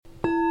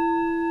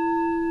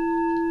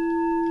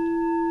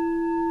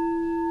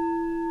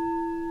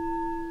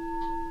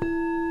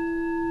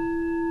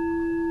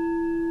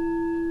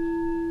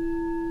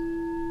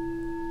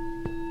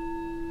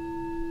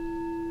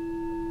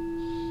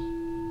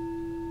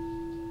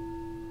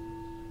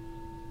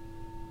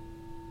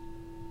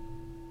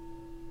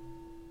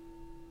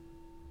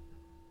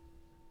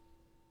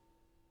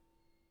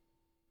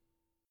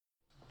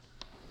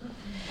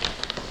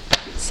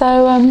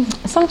So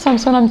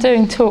sometimes when I'm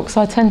doing talks,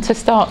 I tend to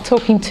start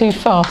talking too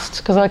fast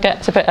because I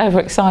get a bit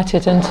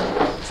overexcited and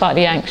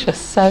slightly anxious.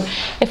 So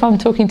if I'm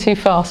talking too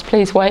fast,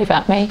 please wave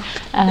at me,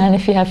 and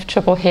if you have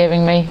trouble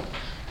hearing me,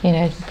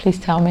 please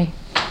tell me.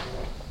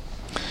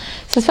 So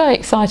I was very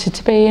excited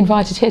to be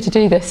invited here to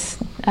do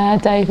this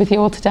day with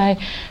you all today,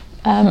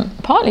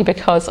 partly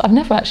because I've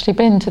never actually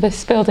been to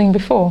this building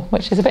before,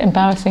 which is a bit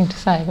embarrassing to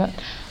say, but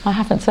I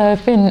haven't. So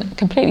I've been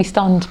completely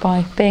stunned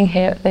by being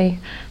here at the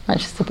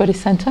Manchester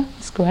Buddhist Centre.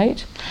 It's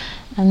great,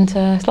 and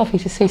it's lovely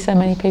to see so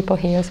many people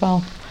here as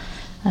well.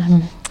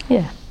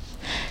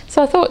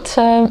 So I thought,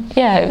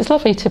 it was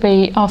lovely to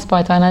be asked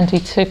by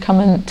Dayanandi to come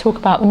and talk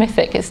about the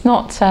mythic. It's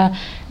not an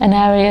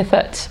area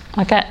that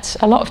I get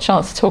a lot of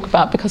chance to talk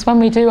about, because when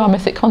we do our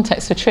mythic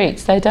context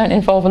retreats, they don't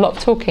involve a lot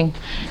of talking.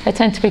 They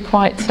tend to be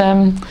quite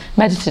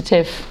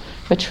meditative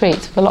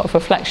retreats with a lot of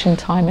reflection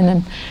time in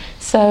them.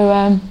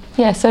 So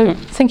so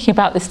thinking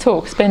about this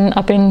talk,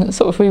 I've been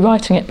sort of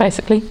rewriting it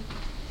basically.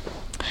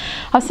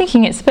 I was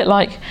thinking it's a bit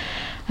like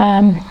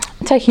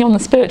taking on the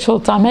spiritual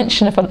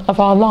dimension of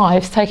our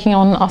lives, taking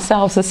on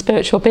ourselves as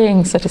spiritual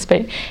beings, so to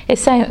speak.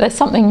 It's saying that there's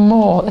something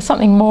more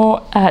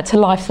to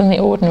life than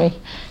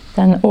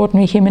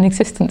ordinary human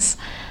existence.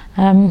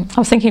 I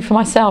was thinking for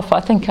myself, I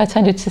think I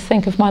tended to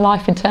think of my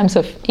life in terms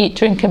of eat,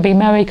 drink and be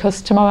merry,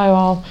 because tomorrow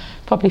I'll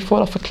probably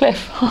fall off a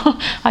cliff.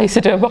 I used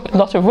to do a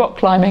lot of rock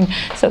climbing,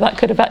 so that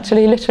could have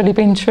actually literally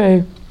been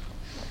true.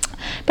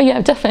 But yeah,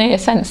 definitely a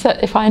sense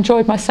that if I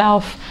enjoyed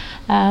myself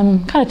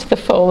kind of to the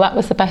full, that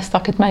was the best I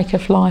could make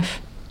of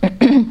life.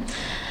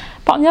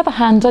 But on the other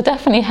hand, there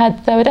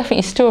were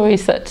definitely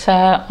stories that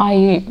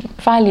I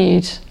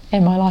valued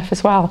in my life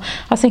as well.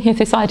 I was thinking of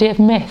this idea of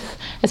myth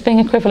as being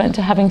equivalent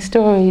to having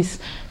stories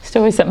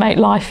that make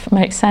life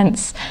make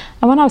sense.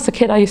 And when I was a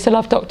kid, I used to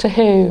love Doctor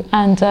Who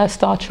and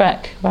Star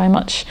Trek very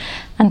much.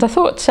 And I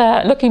thought,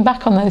 looking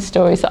back on those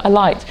stories that I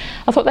liked,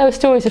 I thought there were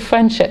stories of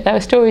friendship. There were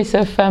stories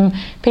of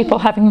people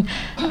having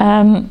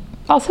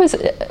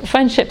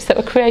friendships that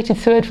were created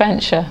through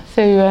adventure,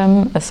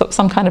 through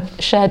some kind of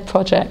shared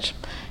project.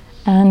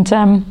 And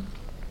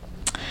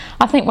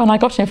I think when I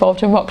got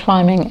involved in rock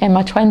climbing in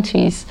my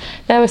 20s,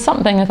 there was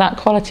something of that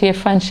quality of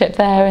friendship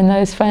there in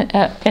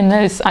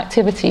those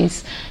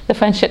activities. The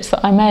friendships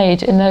that I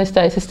made in those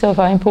days are still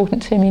very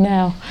important to me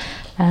now,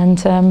 and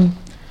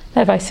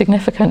they're very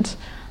significant.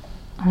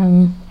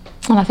 And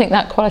I think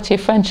that quality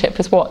of friendship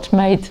is what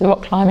made the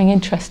rock climbing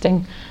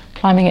interesting.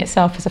 Climbing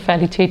itself is a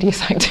fairly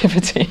tedious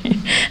activity.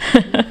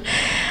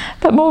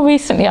 But more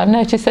recently, I've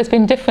noticed there's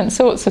been different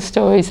sorts of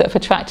stories that have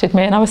attracted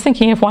me, and I was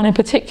thinking of one in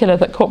particular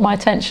that caught my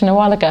attention a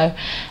while ago,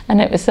 and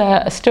it was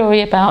a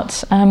story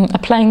about a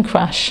plane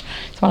crash.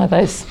 It's one of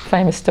those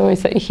famous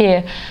stories that you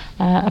hear.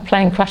 A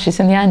plane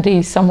crashes in the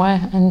Andes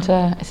somewhere, and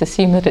it's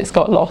assumed that it's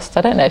got lost.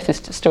 I don't know if this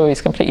story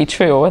is completely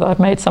true or whether I've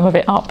made some of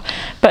it up,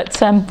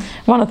 but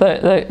one of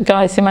the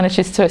guys who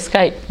manages to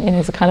escape,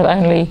 is a kind of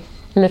only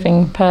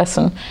living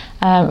person,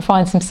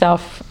 finds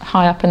himself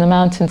high up in the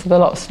mountains with a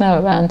lot of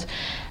snow around,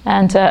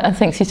 and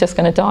thinks he's just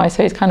going to die,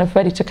 so he's kind of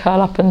ready to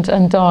curl up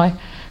and die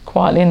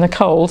quietly in the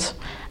cold.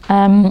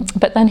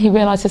 But then he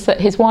realises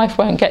that his wife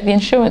won't get the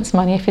insurance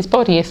money if his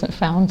body isn't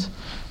found.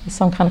 There's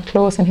some kind of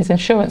clause in his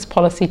insurance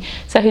policy.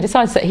 So he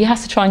decides that he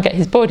has to try and get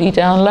his body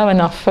down low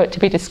enough for it to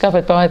be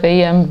discovered by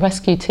the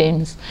rescue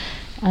teams.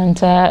 And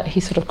he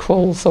sort of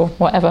crawls or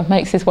whatever,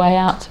 makes his way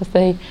out of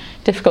the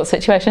difficult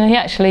situation. And he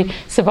actually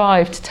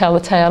survived to tell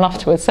the tale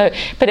afterwards.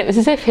 But it was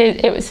as if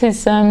it was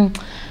his...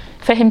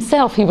 for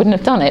himself, he wouldn't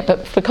have done it,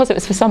 but because it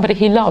was for somebody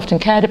he loved and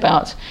cared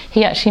about,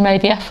 he actually made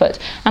the effort.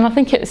 And I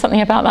think it was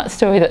something about that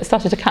story that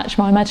started to catch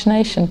my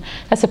imagination.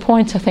 There's a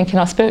point, I think, in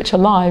our spiritual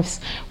lives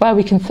where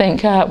we can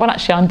think, well,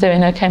 actually, I'm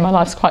doing okay, my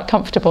life's quite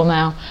comfortable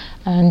now.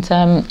 And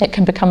it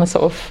can become a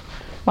sort of,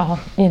 well,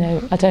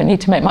 I don't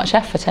need to make much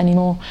effort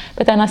anymore.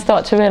 But then I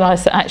start to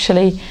realise that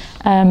actually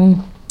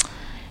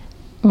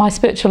my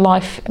spiritual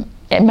life,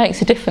 it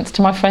makes a difference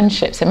to my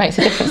friendships, it makes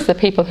a difference to the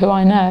people who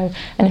I know,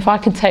 and if I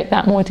can take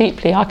that more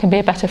deeply, I can be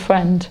a better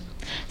friend.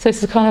 So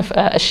it's a kind of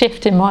a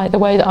shift in the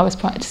way that I was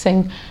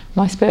practicing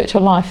my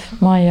spiritual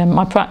life,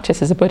 my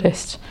practice as a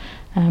Buddhist,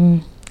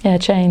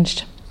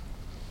 changed.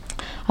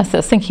 I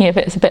was thinking of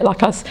it as a bit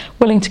like I was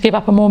willing to give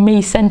up a more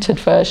me-centred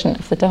version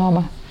of the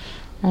Dharma,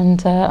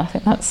 and I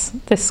think that's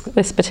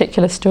this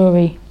particular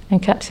story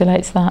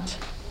encapsulates that.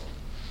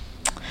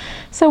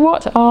 So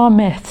what are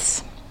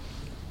myths?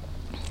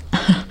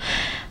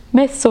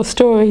 Myths or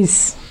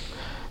stories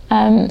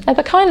are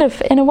the kind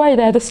of, in a way,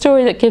 they're the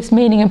story that gives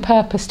meaning and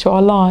purpose to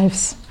our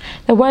lives.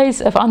 They're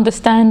ways of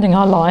understanding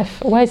our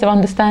life, ways of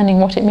understanding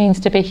what it means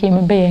to be a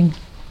human being.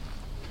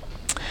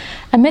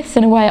 And myths,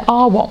 in a way,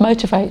 are what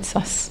motivates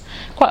us.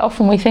 Quite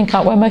often we think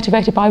we're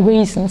motivated by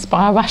reasons,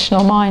 by our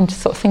rational mind,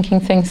 sort of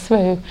thinking things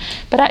through.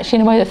 But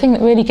actually, in a way, the thing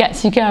that really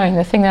gets you going,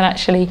 the thing that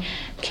actually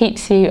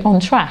keeps you on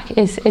track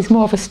is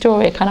more of a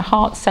story, a kind of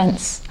heart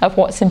sense of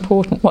what's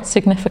important, what's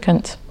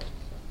significant.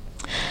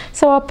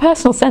 So our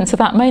personal sense of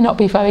that may not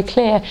be very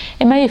clear.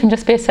 It may even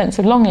just be a sense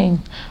of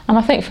longing. And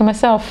I think for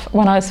myself,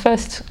 when I was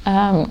first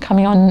going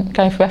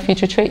for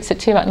refuge retreats at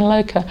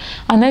Tiruvannamalokha,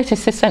 I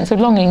noticed this sense of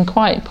longing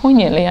quite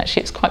poignantly.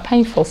 Actually, it's quite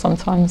painful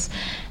sometimes.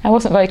 It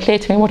wasn't very clear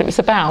to me what it was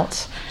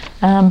about,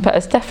 but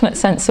a definite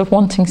sense of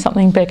wanting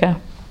something bigger.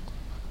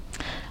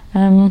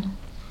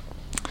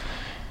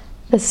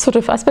 There's sort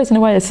of, I suppose in a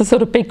way, there's a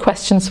sort of big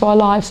questions to our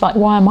lives, like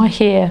why am I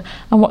here,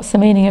 and what's the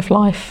meaning of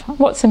life?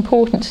 What's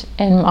important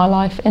in my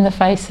life in the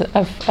face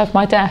of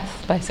my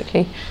death,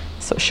 basically,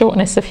 sort of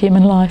shortness of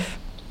human life.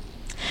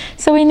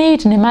 So we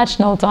need an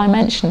imaginal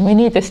dimension. We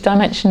need this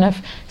dimension of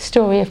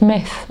story, of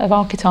myth, of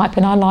archetype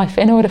in our life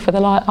in order for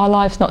our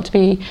lives not to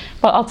be,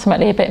 well,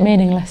 ultimately a bit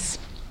meaningless.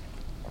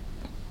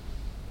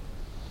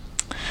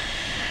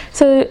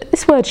 So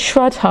this word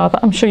Shraddha,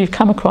 that I'm sure you've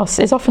come across,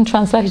 is often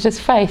translated as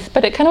faith,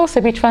 but it can also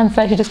be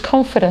translated as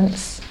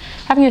confidence,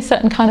 having a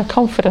certain kind of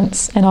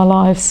confidence in our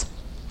lives.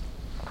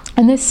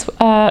 And this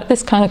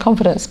kind of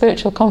confidence,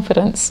 spiritual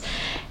confidence,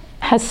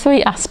 has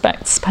three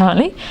aspects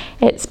apparently.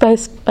 It's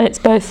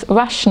both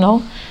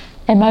rational,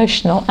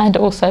 emotional, and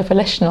also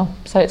volitional.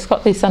 So it's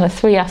got these kind of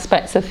three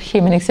aspects of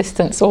human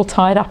existence all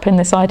tied up in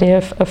this idea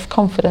of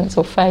confidence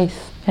or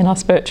faith in our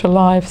spiritual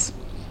lives.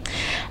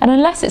 And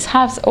unless it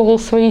has all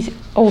three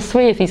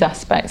of these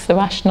aspects, the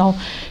rational,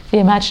 the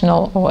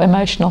imaginal or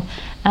emotional,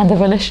 and the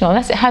volitional,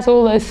 unless it has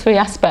all those three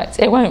aspects,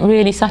 it won't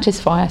really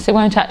satisfy us. It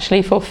won't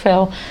actually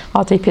fulfill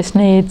our deepest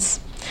needs.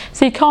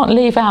 So you can't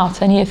leave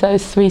out any of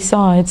those three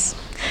sides.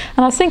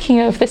 And I was thinking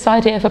of this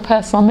idea of a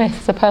personal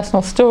myth, a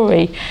personal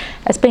story,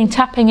 as being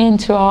tapping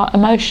into our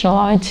emotional,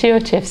 our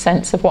intuitive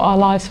sense of what our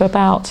lives are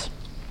about.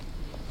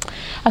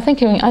 I'm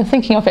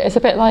thinking of it as a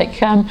bit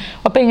like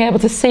of being able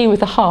to see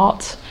with the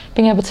heart,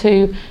 being able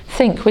to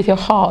think with your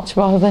heart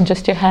rather than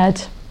just your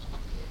head.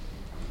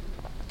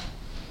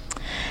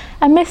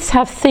 And myths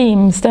have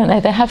themes, don't they?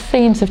 They have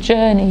themes of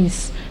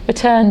journeys,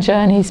 return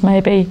journeys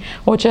maybe,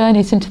 or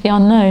journeys into the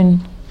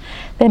unknown.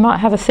 They might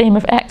have a theme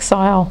of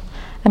exile.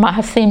 They might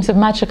have themes of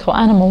magical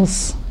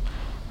animals,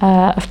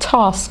 of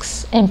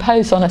tasks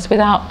imposed on us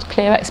without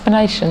clear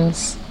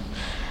explanations.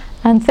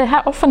 And they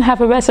often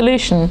have a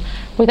resolution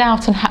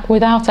without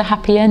a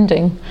happy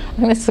ending. I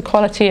think this is the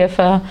quality of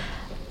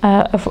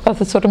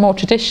the sort of more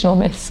traditional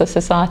myths of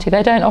society.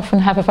 They don't often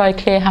have a very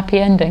clear happy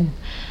ending,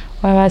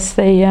 whereas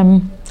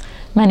the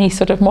many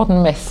sort of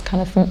modern myths,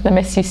 kind of the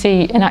myths you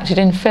see enacted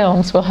in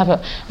films, will have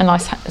a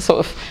nice sort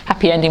of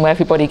happy ending where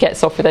everybody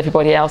gets off with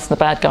everybody else and the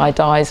bad guy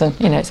dies and,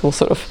 you know, it's all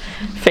sort of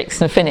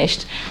fixed and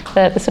finished.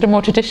 The sort of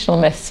more traditional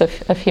myths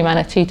of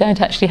humanity don't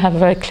actually have a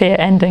very clear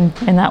ending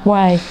in that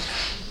way.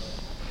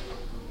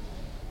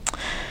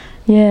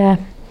 Yeah.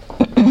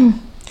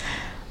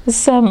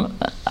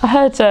 I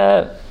heard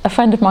a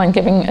friend of mine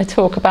giving a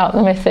talk about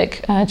the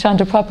mythic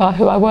Chandra Prabha,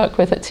 who I work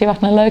with at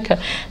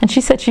Tiruvannamalokha, and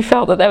she said she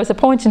felt that there was a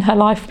point in her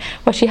life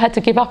where she had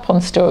to give up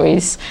on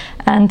stories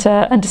and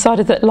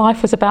decided that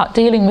life was about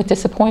dealing with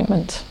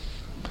disappointment.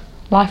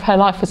 Her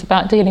life was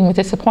about dealing with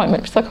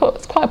disappointment, which I thought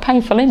was quite a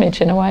painful image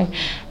in a way.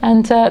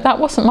 And that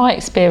wasn't my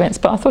experience,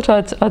 but I thought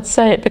I'd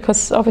say it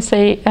because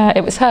obviously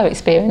it was her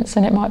experience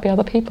and it might be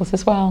other people's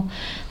as well.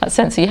 That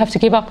sense that you have to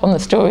give up on the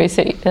stories,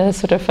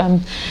 sort of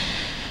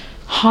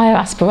higher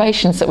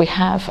aspirations that we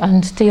have,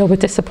 and deal with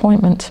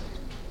disappointment.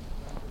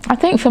 I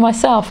think for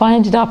myself, I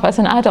ended up as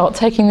an adult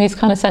taking these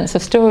kind of sense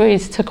of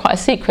stories to quite a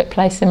secret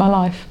place in my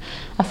life.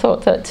 I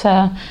thought that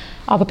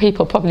other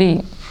people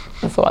probably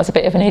thought I was a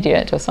bit of an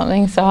idiot or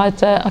something, so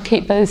I'd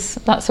keep that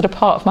sort of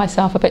part of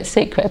myself a bit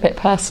secret, a bit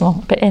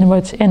personal, a bit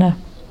inner.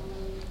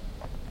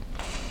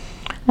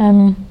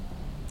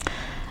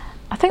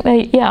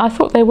 I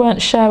thought they weren't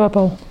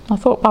shareable. I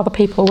thought other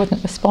people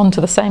wouldn't respond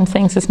to the same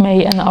things as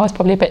me, and I was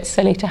probably a bit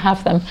silly to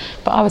have them,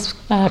 but I was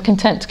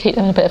content to keep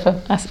them in a bit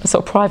of a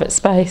sort of private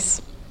space.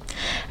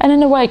 And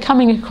in a way,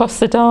 coming across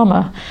the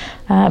Dharma,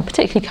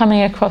 particularly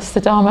coming across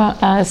the Dharma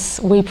as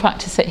we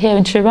practice it here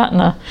in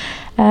Triratna,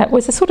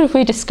 was a sort of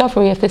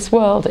rediscovery of this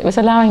world. It was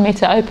allowing me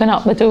to open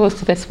up the doors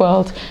to this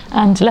world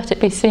and let it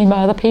be seen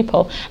by other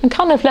people, and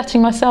kind of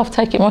letting myself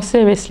take it more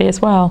seriously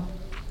as well.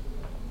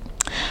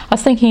 I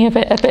was thinking of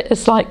it a bit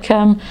as like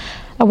a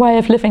way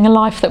of living a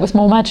life that was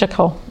more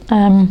magical,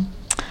 and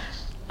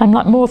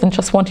like more than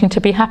just wanting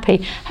to be happy,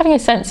 having a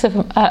sense of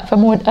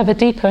a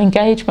deeper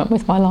engagement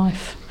with my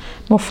life,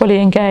 more fully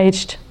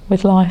engaged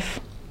with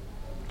life.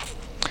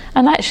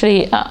 And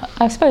actually,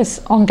 I suppose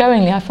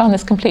ongoingly, I found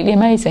this completely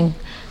amazing,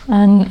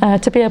 and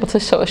to be able to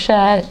sort of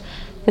share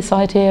this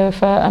idea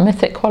of a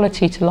mythic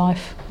quality to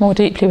life more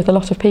deeply with a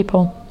lot of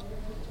people.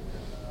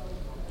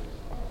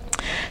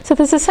 So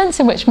there's a sense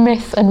in which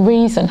myth and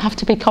reason have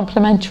to be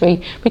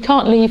complementary. We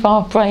can't leave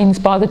our brains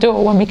by the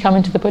door when we come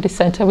into the Buddhist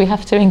centre. We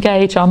have to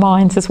engage our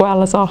minds as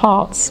well as our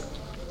hearts.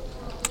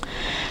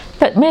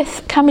 But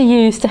myth can be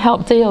used to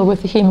help deal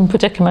with the human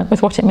predicament,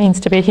 with what it means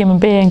to be a human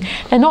being.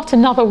 They're not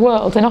another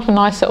world. They're not a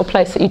nice little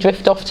place that you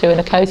drift off to in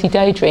a cosy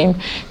daydream.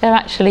 They're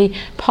actually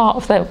part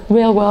of the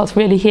real world,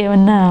 really here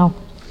and now.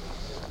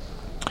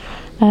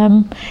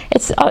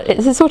 It's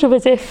sort of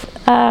as if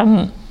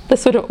the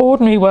sort of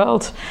ordinary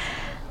world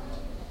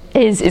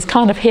is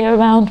kind of here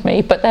around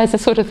me, but there's a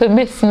sort of the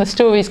myths and the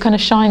stories kind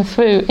of shine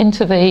through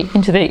into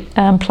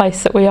the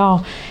place that we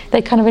are.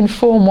 They kind of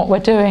inform what we're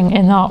doing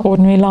in our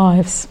ordinary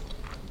lives.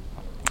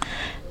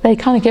 They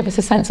kind of give us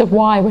a sense of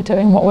why we're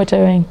doing what we're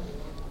doing.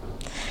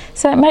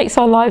 So it makes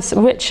our lives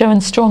richer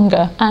and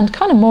stronger and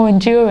kind of more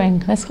enduring.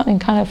 There's something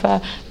kind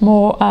of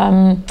more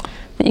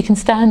that you can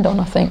stand on,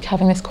 I think,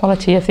 having this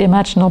quality of the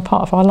imaginal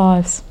part of our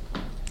lives.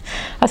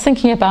 I was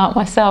thinking about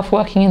myself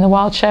working in the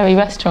Wild Cherry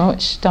restaurant,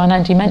 which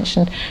Andy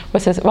mentioned,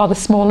 was a rather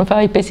small and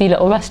very busy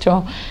little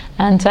restaurant,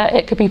 and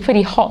it could be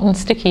pretty hot and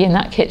sticky in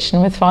that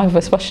kitchen with 5 of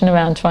us rushing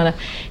around trying to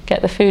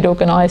get the food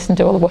organised and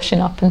do all the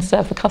washing up and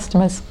serve the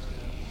customers.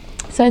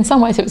 So in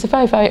some ways it was a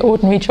very, very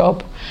ordinary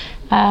job.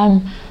 I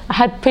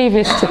had,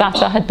 previous to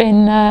that, I had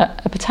been a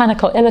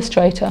botanical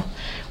illustrator,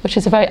 which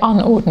is a very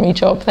unordinary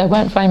job. There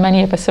weren't very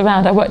many of us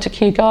around. I worked at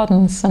Kew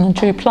Gardens and I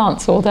drew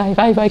plants all day,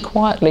 very, very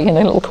quietly in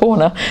a little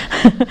corner,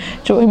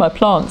 drawing my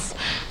plants.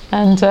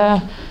 And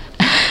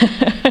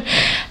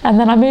and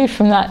then I moved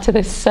from that to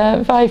this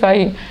very,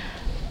 very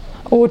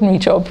ordinary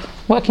job,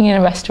 working in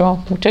a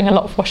restaurant, doing a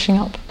lot of washing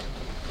up,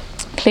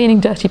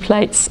 cleaning dirty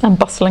plates and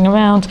bustling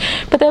around.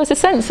 But there was a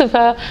sense of,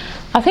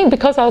 I think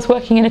because I was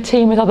working in a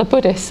team with other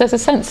Buddhists, there's a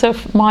sense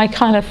of my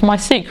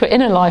secret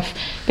inner life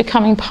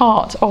becoming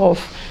part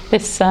of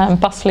this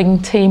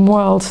bustling team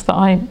world that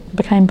I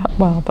became,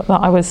 that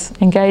I was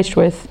engaged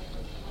with.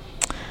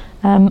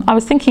 I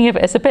was thinking of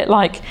it as a bit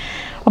like,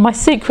 well, my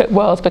secret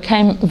world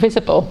became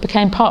visible,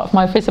 became part of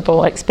my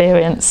visible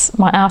experience,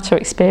 my outer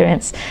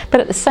experience. But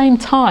at the same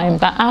time,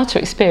 that outer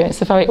experience,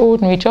 the very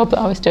ordinary job that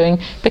I was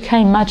doing,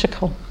 became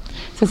magical.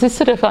 So there's this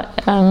sort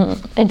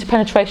of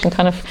interpenetration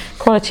kind of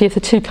quality of the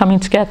two coming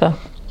together.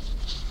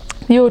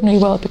 The ordinary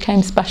world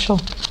became special.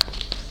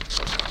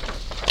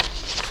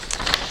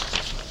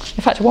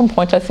 In fact, at one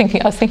point I was thinking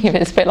of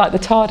it as a bit like the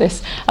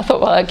TARDIS. I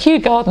thought, well, at Kew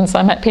Gardens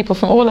I met people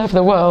from all over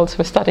the world who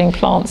were studying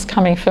plants,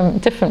 coming from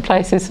different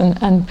places,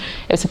 and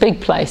it was a big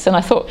place. And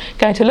I thought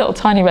going to a little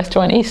tiny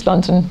restaurant in East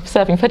London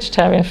serving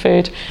vegetarian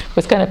food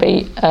was going to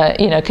be,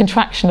 a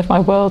contraction of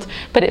my world.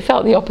 But it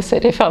felt the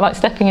opposite. It felt like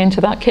stepping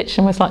into that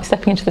kitchen was like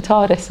stepping into the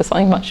TARDIS, or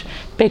something much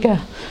bigger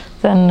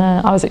than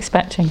I was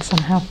expecting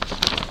somehow.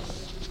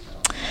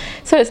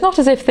 So it's not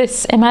as if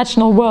this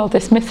imaginal world,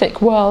 this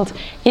mythic world,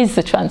 is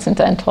the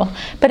transcendental,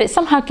 but it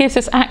somehow gives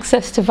us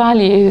access to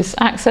values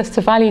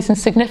and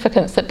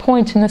significance that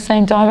point in the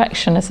same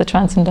direction as the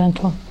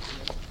transcendental.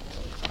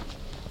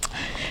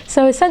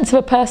 So a sense of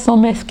a personal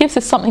myth gives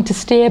us something to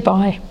steer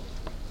by.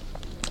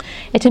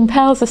 It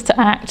impels us to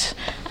act,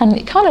 and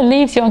it kind of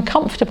leaves you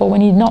uncomfortable when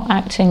you're not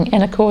acting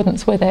in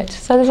accordance with it.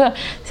 So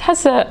it has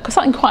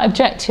something quite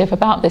objective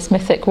about this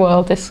mythic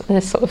world, this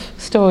sort of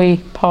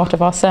story part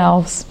of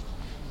ourselves.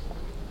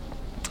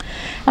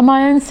 And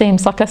my own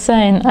themes, like I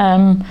say, in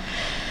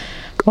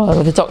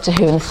the Doctor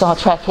Who and the Star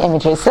Trek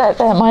images,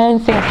 my own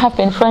themes have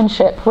been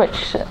friendship,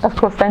 which of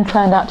course then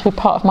turned out to be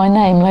part of my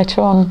name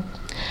later on.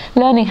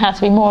 Learning how to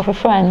be more of a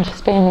friend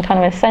has been kind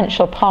of an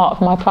essential part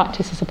of my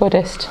practice as a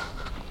Buddhist.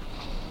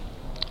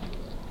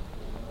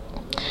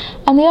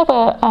 And the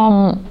other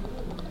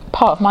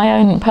part of my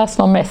own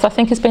personal myth, I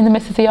think, has been the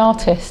myth of the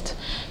artist.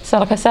 So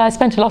like I say, I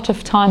spent a lot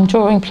of time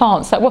drawing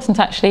plants. That wasn't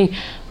actually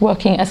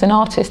working as an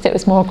artist, it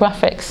was more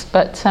graphics.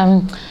 But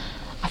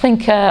I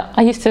think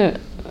I used to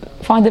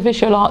find the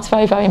visual arts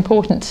very, very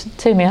important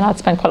to me, and I'd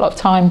spend quite a lot of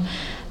time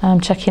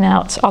checking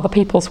out other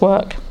people's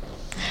work.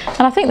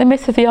 And I think the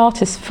myth of the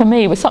artist for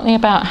me was something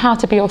about how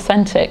to be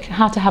authentic,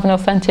 how to have an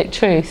authentic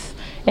truth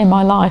in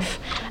my life,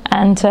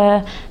 and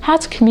how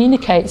to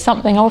communicate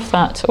something of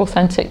that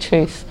authentic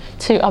truth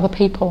to other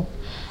people.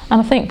 And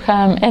I think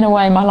in a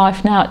way my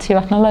life now at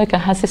Tirathanaloka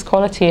has this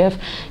quality of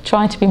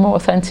trying to be more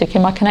authentic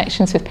in my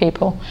connections with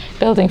people,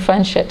 building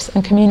friendships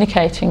and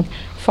communicating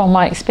from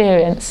my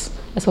experience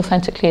as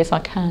authentically as I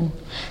can.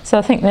 So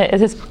I think that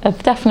there's a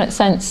definite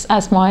sense,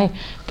 as my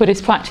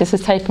Buddhist practice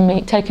has taken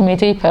me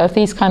deeper, of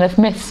these kind of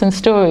myths and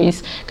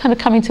stories kind of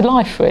coming to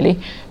life really,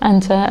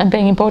 and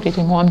being embodied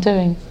in what I'm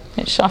doing,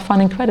 which I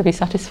find incredibly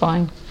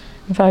satisfying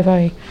and very,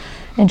 very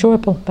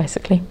enjoyable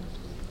basically.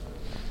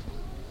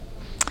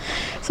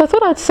 So I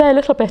thought I'd say a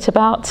little bit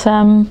about,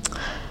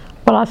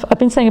 I've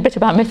been saying a bit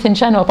about myth in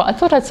general, but I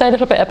thought I'd say a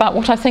little bit about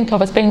what I think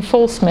of as being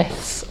false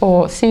myths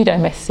or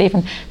pseudo-myths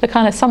even,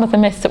 some of the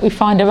myths that we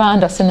find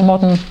around us in the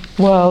modern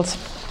world.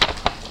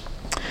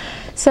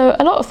 So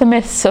a lot of the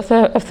myths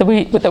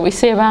that we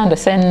see around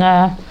us in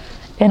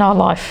our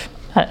life,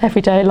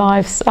 everyday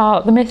lives,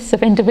 are the myths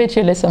of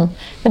individualism,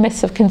 the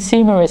myths of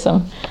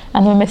consumerism,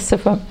 and the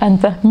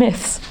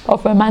myths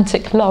of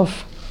romantic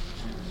love.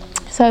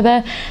 So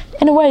they're,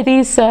 in a way,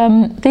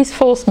 these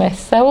false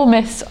myths, they're all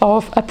myths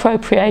of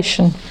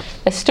appropriation.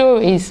 They're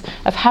stories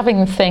of having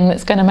the thing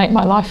that's going to make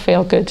my life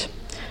feel good.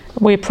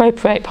 We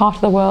appropriate part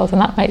of the world, and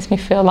that makes me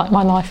feel like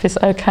my life is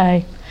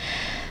okay.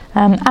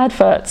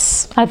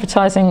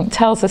 Advertising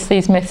tells us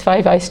these myths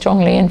very, very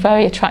strongly in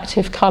very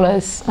attractive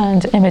colours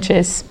and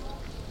images.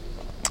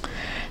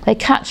 They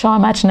catch our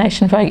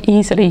imagination very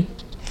easily.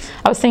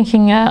 I was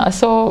thinking, I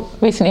saw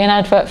recently an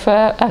advert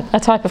for a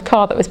type of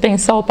car that was being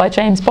sold by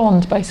James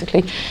Bond,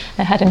 basically.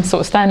 They had him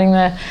sort of standing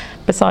there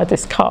beside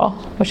this car,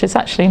 which is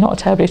actually not a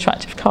terribly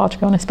attractive car, to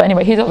be honest. But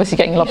anyway, he's obviously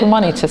getting a lot of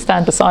money to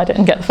stand beside it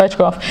and get the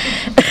photograph.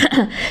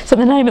 So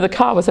the name of the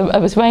car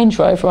was Range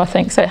Rover, I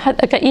think. So it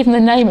had, okay, even the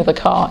name of the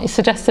car, it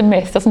suggests a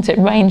myth, doesn't it?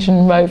 Range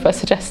and Rover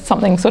suggests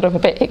something sort of a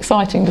bit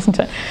exciting, doesn't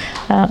it?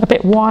 A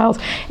bit wild.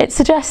 It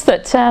suggests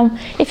that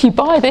if you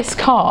buy this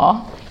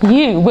car,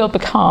 you will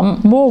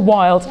become more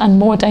wild and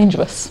more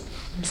dangerous.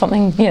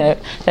 Something, you know,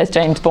 there's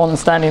James Bond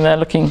standing there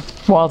looking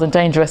wild and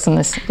dangerous in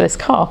this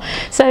car.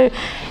 So,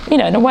 you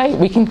know, in a way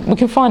we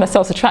can find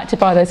ourselves attracted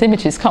by those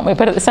images, can't we?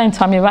 But at the same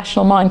time, your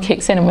rational mind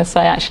kicks in and will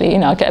say, actually, you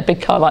know, I'll get a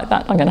big car like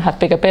that, I'm going to have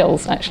bigger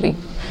bills, actually.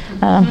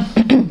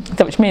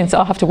 Which means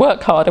I'll have to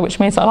work harder, which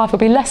means our life will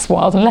be less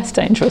wild and less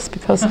dangerous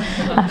because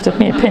I have to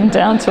be pinned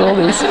down to all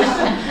these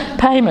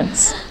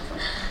payments.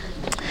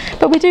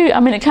 But we do, I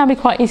mean, it can be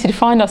quite easy to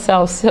find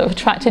ourselves sort of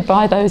attracted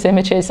by those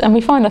images, and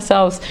we find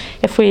ourselves,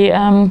 if we,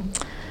 well,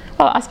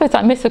 I suppose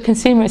that myth of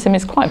consumerism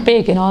is quite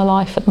big in our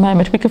life at the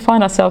moment. We can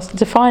find ourselves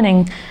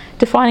defining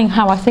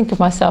how I think of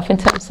myself in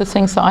terms of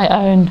things that I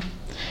own.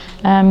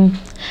 And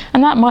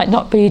that might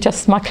not be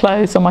just my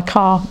clothes or my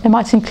car. It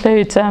might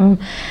include, well,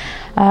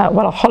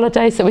 our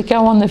holidays that we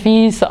go on, the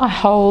views that I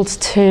hold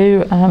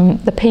to,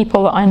 the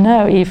people that I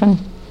know even.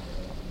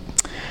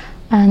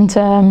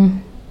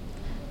 And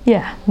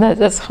yeah,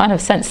 there's kind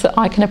of sense that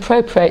I can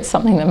appropriate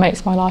something that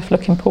makes my life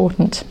look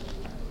important.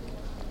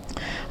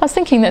 I was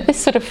thinking that this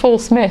sort of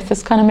false myth,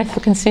 this kind of myth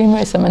of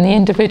consumerism and the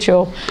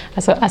individual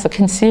as a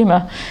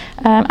consumer,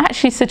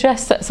 actually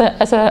suggests that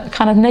as a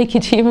kind of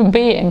naked human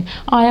being,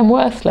 I am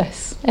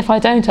worthless. If I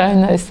don't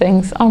own those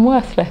things, I'm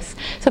worthless.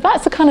 So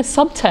that's the kind of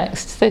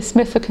subtext, this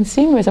myth of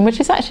consumerism, which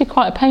is actually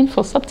quite a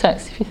painful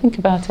subtext if you think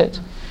about it.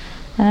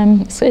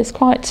 So it's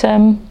quite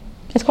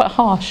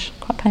harsh,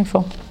 quite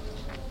painful.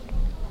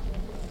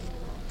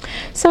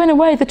 So in a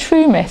way, the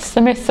true myths,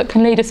 the myths that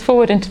can lead us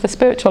forward into the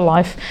spiritual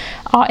life,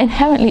 are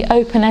inherently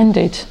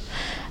open-ended.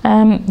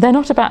 They're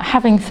not about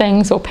having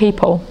things or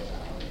people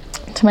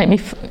to make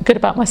me good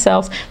about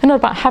myself. They're not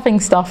about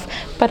having stuff,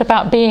 but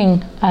about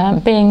being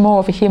more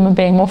of a human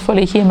being, more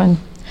fully human.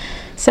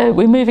 So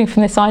we're moving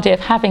from this idea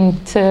of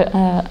having to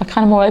a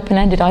kind of more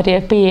open-ended idea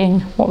of being,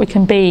 what we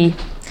can be,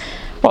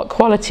 what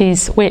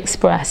qualities we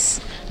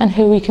express, and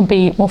who we can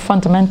be more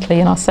fundamentally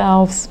in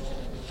ourselves.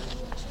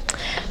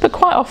 But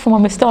quite often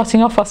when we're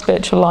starting off our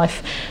spiritual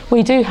life,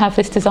 we do have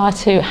this desire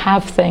to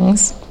have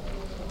things,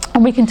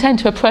 and we can tend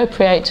to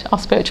appropriate our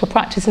spiritual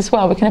practice as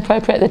well. We can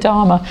appropriate the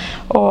Dharma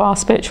or our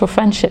spiritual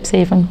friendships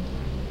even.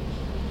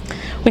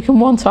 We can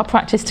want our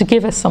practice to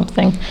give us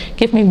something,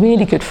 give me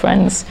really good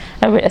friends,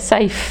 a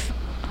safe,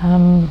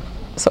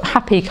 sort of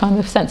happy kind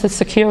of sense of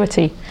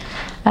security.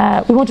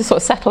 We want to sort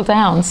of settle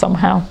down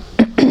somehow.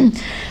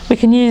 We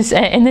can use,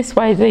 in this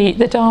way,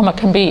 the Dharma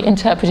can be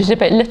interpreted a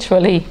bit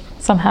literally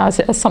somehow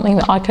as something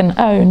that I can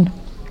own.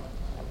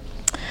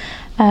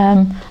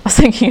 I was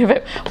thinking of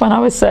it when I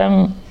was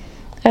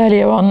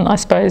earlier on, I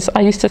suppose.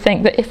 I used to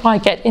think that if I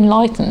get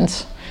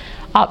enlightened,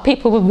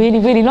 people will really,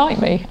 really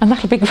like me, and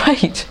that'll be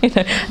great. You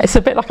know, it's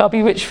a bit like I'll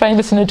be rich,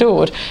 famous, and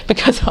adored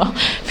because I'll,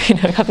 you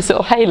know, have this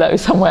little halo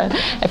somewhere.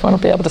 Everyone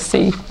will be able to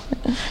see,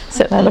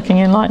 sit there looking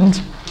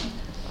enlightened.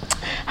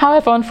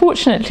 However,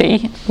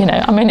 unfortunately, you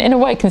know, I mean, in a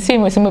way,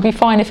 consumerism would be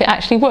fine if it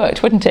actually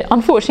worked, wouldn't it?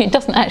 Unfortunately, it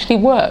doesn't actually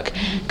work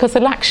because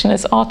the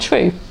Lakshanas are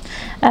true.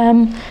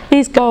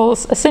 These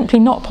goals are simply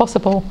not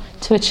possible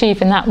to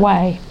achieve in that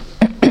way.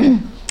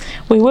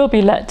 We will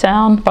be let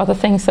down by the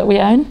things that we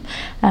own.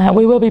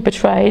 We will be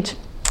betrayed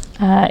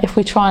if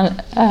we try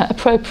and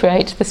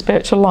appropriate the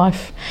spiritual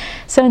life.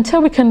 So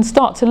until we can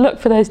start to look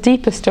for those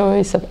deeper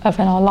stories of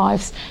in our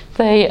lives,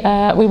 we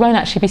won't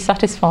actually be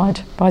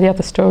satisfied by the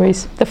other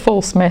stories, the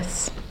false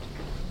myths.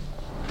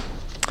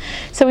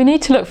 So we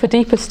need to look for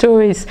deeper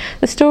stories,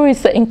 the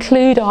stories that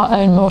include our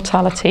own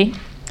mortality,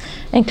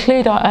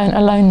 include our own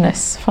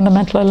aloneness,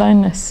 fundamental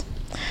aloneness.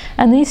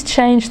 And these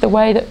change the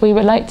way that we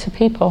relate to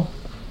people,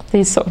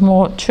 these sort of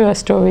more truer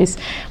stories.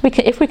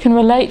 If we can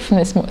relate from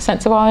this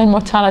sense of our own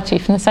mortality,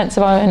 from the sense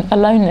of our own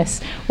aloneness,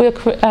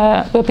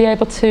 we'll be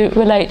able to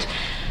relate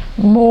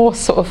more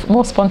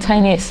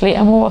spontaneously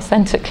and more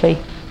authentically.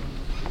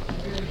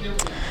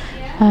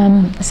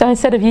 So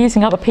instead of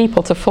using other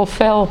people to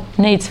fulfill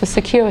needs for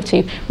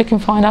security, we can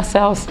find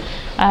ourselves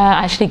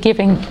actually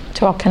giving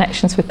to our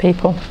connections with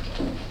people.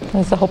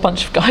 There's a whole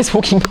bunch of guys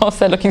walking past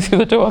there looking through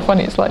the door. I find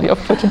it slightly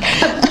off-putting.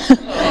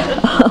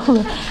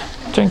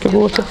 Drink of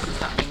water.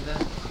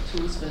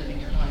 Tools for living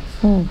your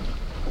life.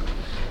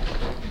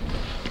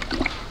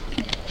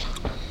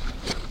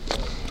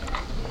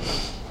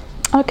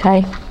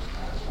 Okay.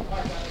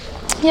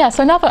 Yeah,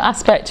 so another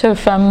aspect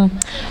of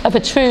a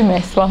true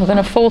myth rather than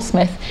a false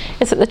myth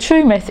is that the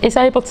true myth is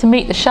able to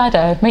meet the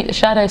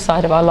shadow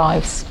side of our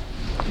lives.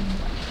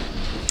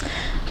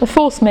 The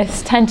false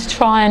myths tend to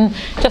try and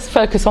just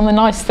focus on the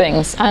nice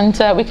things, and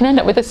we can end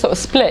up with a sort of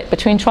split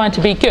between trying to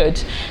be good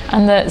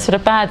and the sort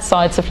of bad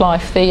sides of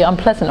life, the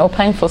unpleasant or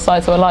painful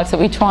sides of our lives that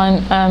we try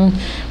and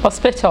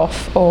split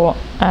off or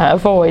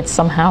avoid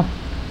somehow.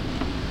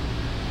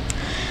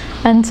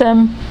 And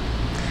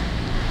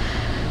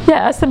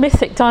as the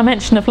mythic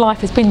dimension of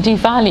life has been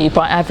devalued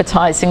by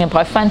advertising and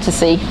by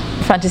fantasy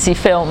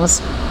films,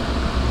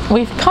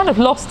 we've kind of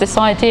lost this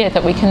idea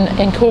that we can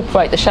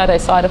incorporate the shadow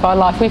side of our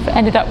life. We've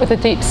ended up with a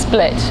deep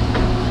split.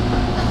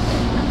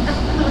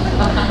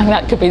 And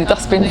that could be the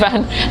dustbin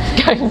van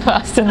going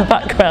past in the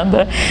background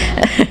there.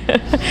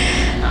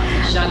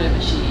 Shadow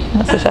machine.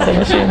 That's a shadow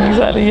machine,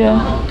 exactly,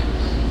 yeah.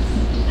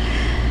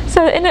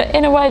 So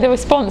in a way, the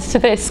response to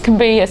this can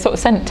be a sort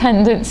of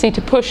tendency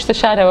to push the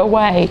shadow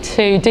away,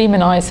 to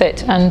demonise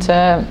it, and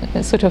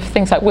sort of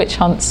things like witch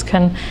hunts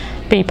can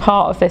be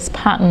part of this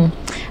pattern.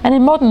 And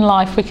in modern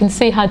life, we can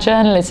see how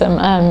journalism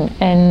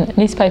in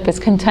newspapers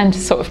can tend to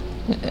sort of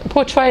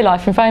portray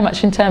life very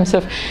much in terms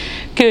of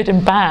good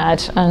and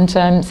bad, and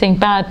seeing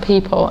bad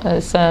people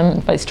as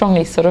very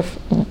strongly sort of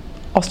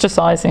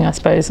ostracising, I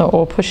suppose,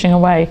 or pushing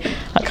away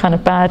that kind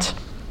of bad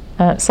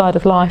side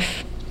of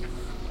life.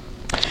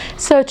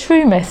 So a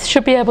true myth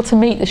should be able to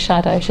meet the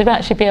shadow, should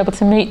actually be able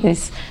to meet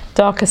these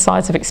darker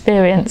sides of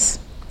experience.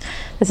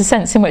 There's a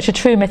sense in which a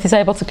true myth is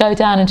able to go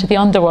down into the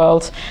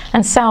underworld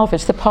and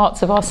salvage the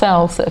parts of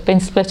ourselves that have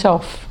been split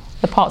off,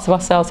 the parts of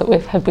ourselves that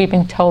we've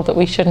been told that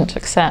we shouldn't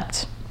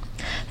accept.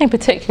 I think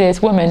particularly as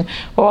women,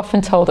 we're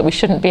often told that we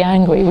shouldn't be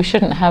angry, we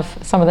shouldn't have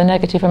some of the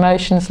negative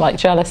emotions like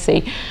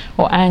jealousy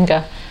or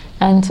anger,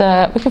 and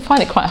we can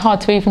find it quite hard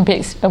to even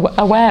be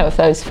aware of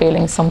those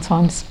feelings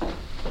sometimes.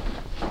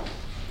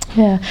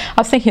 Yeah,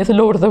 I was thinking of the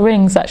Lord of the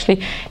Rings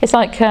actually. It's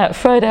like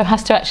Frodo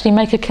has to actually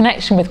make a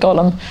connection with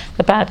Gollum,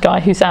 the bad guy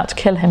who's out to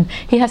kill him.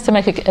 He has to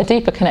make a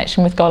deeper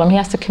connection with Gollum. He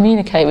has to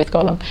communicate with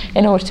Gollum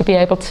in order to be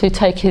able to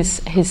take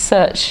his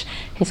search,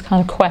 his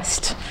kind of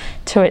quest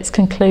to its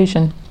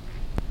conclusion.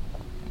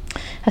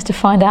 Has to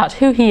find out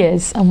who he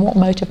is and what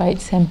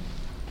motivates him.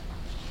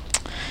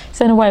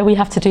 So in a way we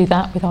have to do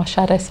that with our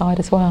shadow side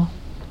as well.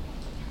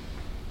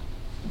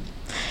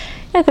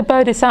 The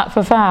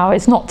Bodhisattva vow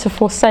is not to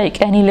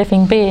forsake any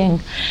living being.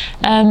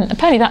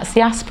 Apparently that's the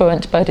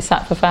aspirant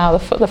Bodhisattva vow.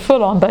 The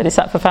full-on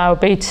Bodhisattva vow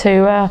would be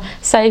to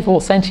save all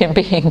sentient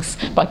beings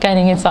by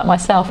gaining insight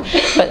myself.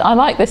 But I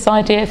like this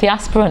idea of the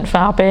aspirant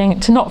vow being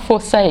to not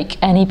forsake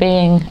any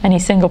being, any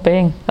single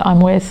being that I'm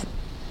with.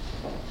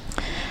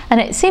 And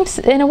it seems,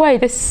 in a way,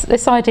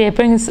 this idea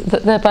brings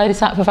the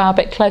Bodhisattva vow a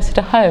bit closer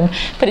to home,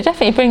 but it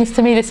definitely brings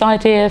to me this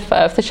idea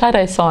of the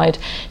shadow side,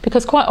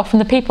 because quite often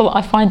the people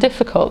I find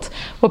difficult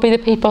will be the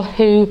people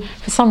who,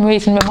 for some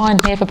reason,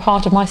 remind me of a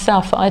part of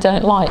myself that I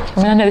don't like.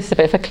 I mean, I know this is a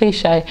bit of a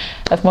cliche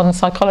of modern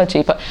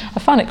psychology, but I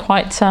find it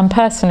quite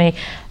personally,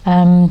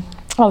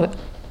 what's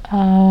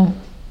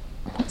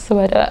the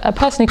word?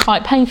 Personally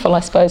quite painful, I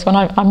suppose, when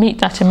I meet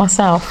that in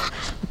myself.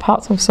 The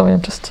parts of, sorry,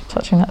 I'm just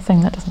touching that thing,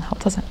 that doesn't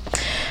help, does it?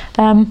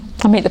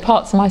 I meet the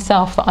parts of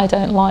myself that I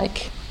don't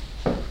like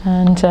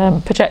and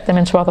project them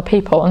into other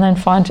people, and then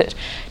find it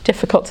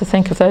difficult to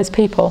think of those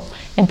people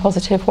in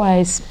positive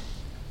ways.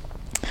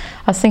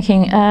 I was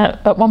thinking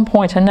at one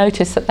point I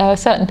noticed that there are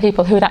certain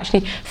people who would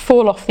actually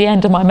fall off the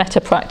end of my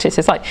metta practice.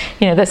 It's like,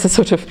 there's a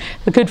sort of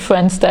the good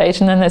friend stage,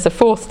 and then there's a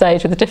fourth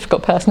stage with a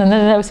difficult person, and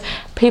then there was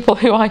people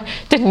who I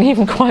didn't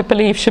even quite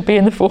believe should be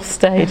in the fourth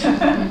stage.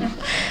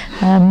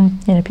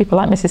 People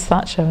like Mrs.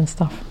 Thatcher and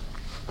stuff.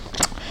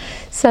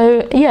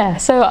 So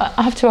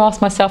I have to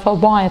ask myself,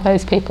 why are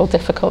those people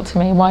difficult to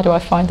me? Why do I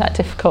find that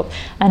difficult?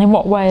 And in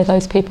what way are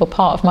those people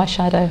part of my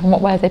shadow? In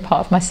what way are they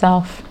part of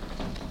myself?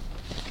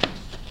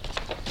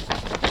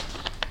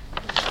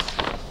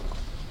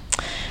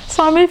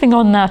 So I'm moving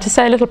on now to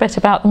say a little bit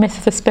about the myth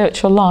of the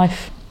spiritual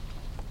life.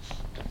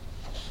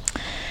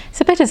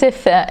 It's a bit as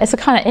if it's a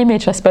kind of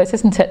image, I suppose,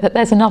 isn't it, that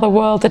there's another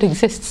world that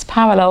exists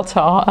parallel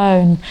to our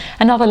own,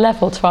 another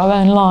level to our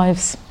own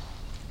lives.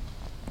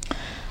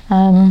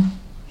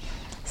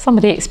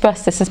 Somebody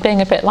expressed this as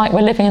being a bit like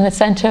we're living in the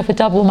centre of a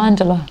double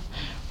mandala.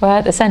 We're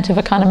at the centre of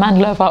a kind of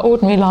mandala of our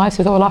ordinary lives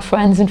with all our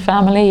friends and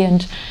family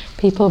and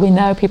people we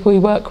know, people we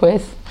work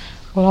with,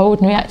 all our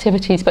ordinary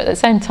activities, but at the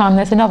same time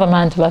there's another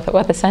mandala that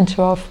we're the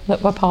centre of,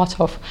 that we're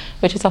part of,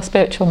 which is our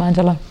spiritual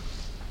mandala.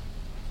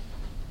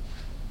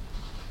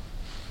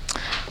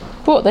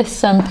 Brought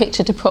this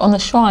picture to put on the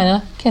shrine,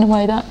 and in a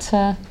way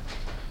that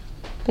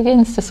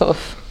begins to sort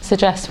of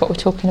suggest what we're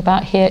talking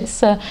about here.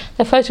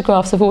 They're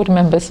photographs of order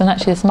members, and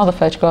actually there's some other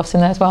photographs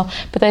in there as well,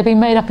 but they've been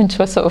made up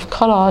into a sort of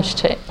collage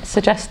to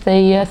suggest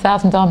the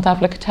Thousand-Armed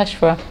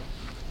Avalokiteshvara,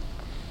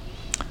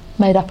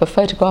 made up of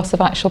photographs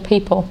of actual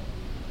people.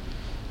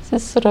 So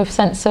this sort of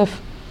sense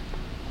of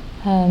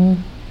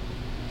something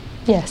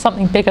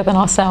bigger than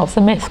ourselves,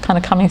 the myth kind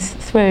of coming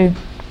through.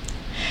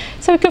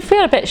 So we can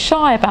feel a bit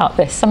shy about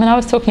this. I mean, I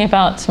was talking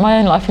about my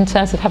own life in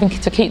terms of having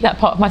to keep that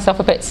part of myself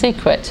a bit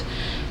secret.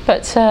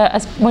 But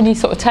as when you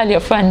sort of tell your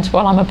friend,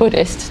 well, I'm a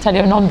Buddhist, tell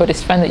your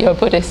non-Buddhist friend that you're a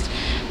Buddhist,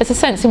 there's a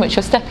sense in which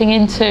you're stepping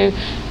into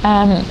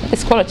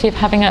this quality of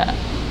having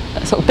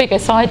sort of bigger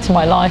side to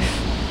my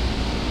life.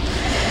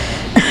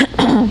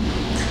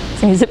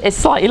 It's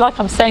slightly like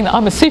I'm saying that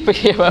I'm a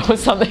superhero or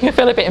something. I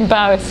feel a bit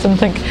embarrassed and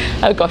think,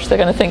 oh gosh, they're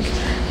going to think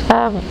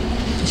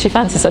she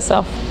fancies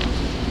herself.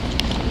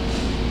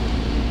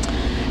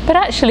 But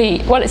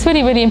actually, well, it's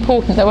really, really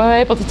important that we're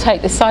able to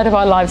take this side of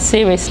our lives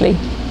seriously.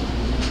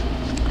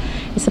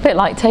 It's a bit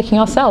like taking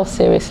ourselves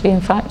seriously,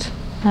 in fact.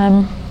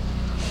 And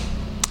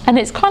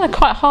it's kind of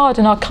quite hard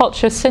in our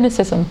culture of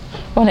cynicism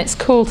when it's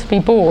cool to be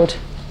bored.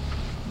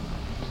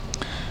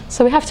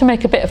 So we have to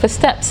make a bit of a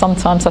step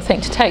sometimes, I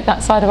think, to take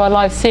that side of our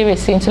lives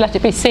seriously and to let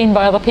it be seen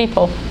by other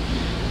people.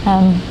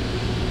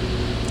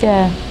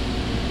 Yeah.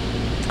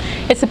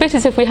 It's a bit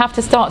as if we have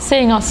to start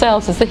seeing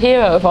ourselves as the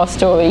hero of our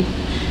story,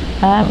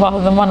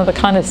 rather than one of the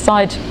kind of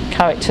side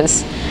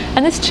characters.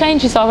 And this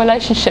changes our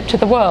relationship to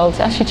the world. It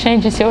actually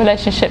changes your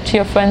relationship to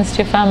your friends,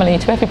 to your family,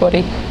 to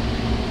everybody.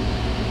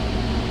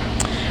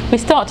 We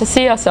start to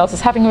see ourselves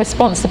as having a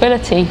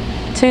responsibility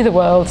to the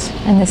world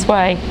in this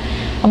way.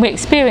 And we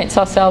experience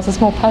ourselves as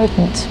more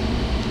potent.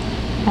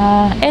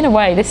 In a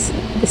way,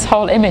 this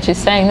whole image is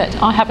saying that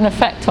I have an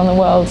effect on the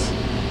world.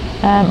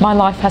 My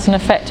life has an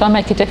effect. I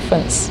make a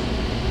difference.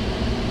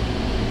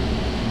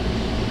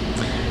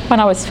 When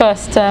I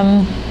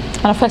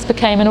first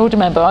became an order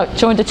member, I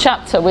joined a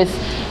chapter with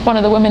one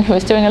of the women who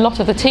was doing a lot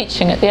of the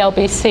teaching at the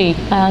LBC,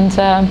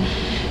 and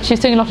she was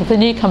doing a lot of the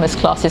newcomers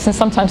classes, and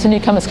sometimes the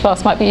newcomers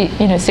class might be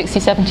 60,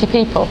 70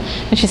 people.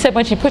 And she said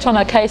when she put on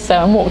her queso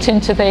and walked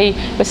into the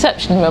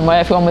reception room where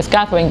everyone was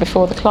gathering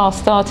before the class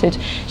started,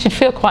 she'd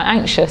feel quite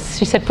anxious.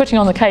 She said putting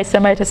on the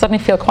queso made her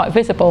suddenly feel quite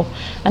visible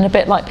and a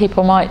bit like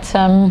people might,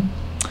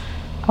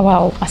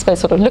 well, I suppose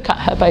sort of look at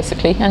her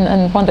basically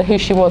and wonder who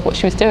she was, what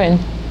she was doing.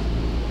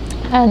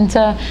 And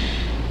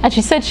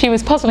she said she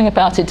was puzzling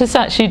about it. Does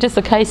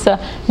the queso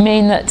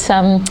mean that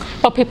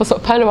people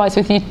sort of polarise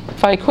with you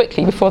very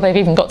quickly before they've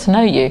even got to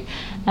know you,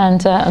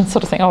 and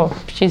sort of think, oh,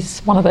 she's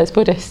one of those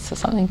Buddhists or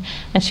something.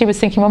 And she was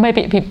thinking, well,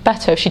 maybe it'd be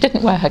better if she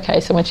didn't wear her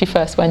queso when she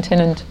first went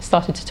in and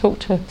started to talk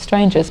to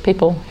strangers,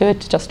 people who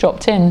had just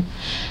dropped in.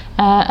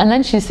 And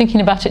then she was thinking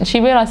about it, and she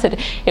realised that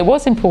it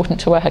was important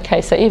to wear her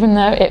queso, even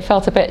though it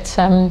felt a bit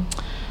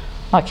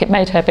like it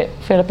made her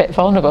feel a bit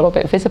vulnerable or a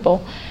bit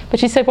visible. But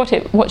she said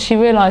what she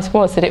realised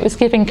was that it was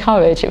giving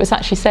courage. It was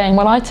actually saying,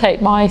 well, I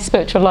take my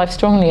spiritual life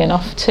strongly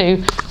enough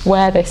to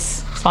wear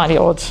this slightly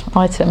odd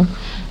item,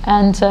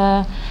 and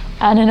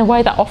in a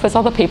way that offers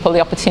other people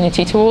the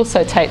opportunity to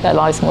also take their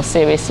lives more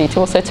seriously, to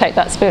also take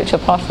that spiritual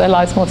part of their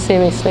lives more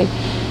seriously.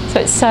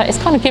 So it's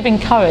kind of giving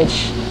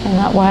courage in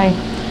that way.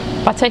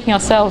 By taking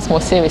ourselves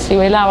more seriously,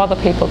 we allow other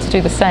people to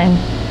do the same.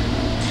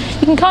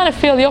 You can kind of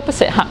feel the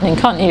opposite happening,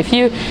 can't you?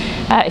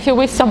 If you're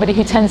with somebody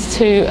who tends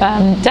to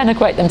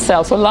denigrate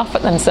themselves or laugh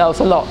at themselves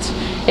a lot,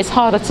 it's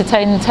harder to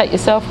take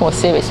yourself more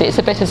seriously. It's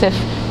a bit as if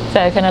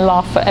they're going to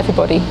laugh at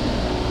everybody.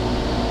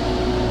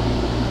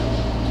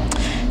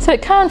 So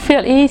it can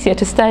feel easier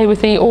to stay with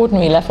the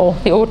ordinary level,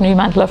 the ordinary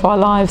mantle of our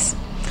lives.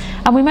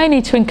 And we may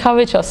need to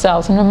encourage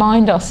ourselves and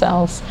remind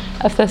ourselves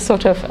of the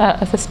sort of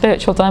the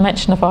spiritual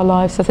dimension of our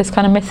lives, of this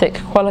kind of mythic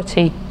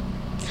quality.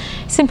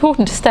 It's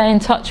important to stay in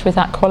touch with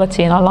that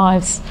quality in our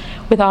lives,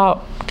 with our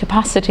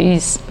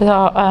capacities, with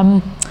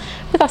our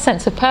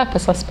sense of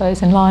purpose, I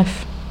suppose, in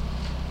life.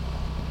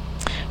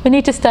 We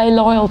need to stay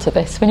loyal to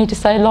this. We need to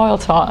stay loyal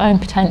to our own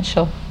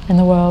potential in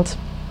the world.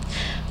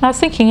 And I was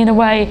thinking, in a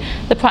way,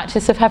 the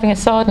practice of having a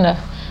sadhana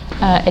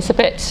is a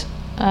bit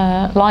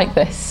like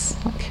this.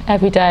 Like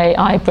every day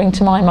I bring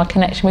to mind my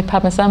connection with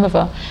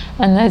Padmasambhava,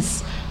 and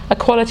there's a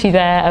quality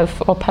there of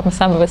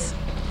Padmasambhava's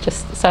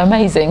just so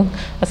amazing.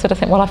 I sort of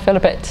think, well, I feel a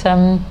bit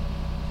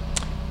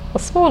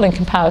small in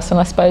comparison,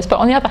 I suppose. But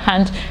on the other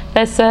hand,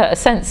 there's a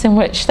sense in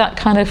which that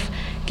kind of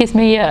gives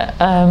me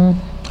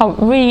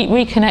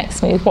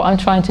reconnects me with what I'm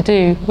trying to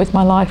do with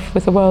my life,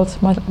 with the world,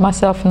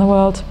 myself and the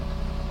world.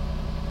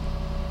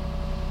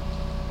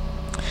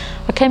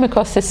 I came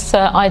across this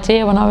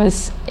idea when I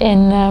was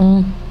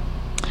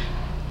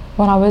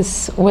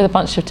with a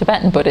bunch of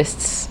Tibetan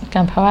Buddhists,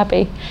 Gampo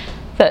Abbey,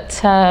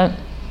 that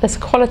there's a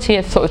quality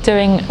of sort of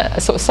doing a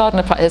sort of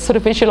sadhana practice, a sort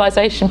of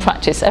visualization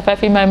practice of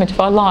every moment of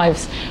our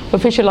lives. We're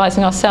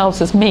visualizing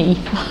ourselves as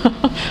me.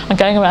 I'm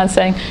going around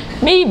saying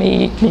me,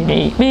 me, me,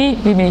 me, me,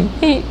 me, me,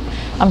 me.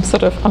 I'm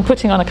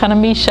putting on a kind of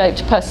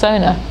me-shaped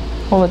persona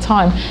all the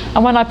time.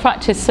 And when I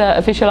practice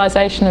a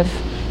visualization of,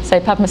 say,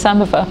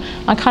 Padmasambhava,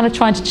 I'm kind of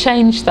trying to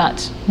change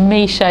that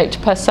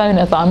me-shaped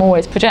persona that I'm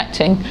always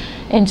projecting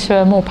into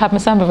a more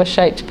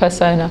Padmasambhava-shaped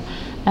persona.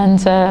 And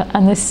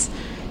this.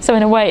 So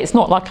in a way, it's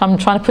not like I'm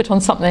trying to put on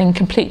something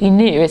completely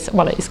new. It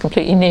is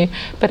completely new,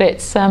 but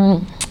it's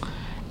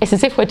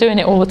as if we're doing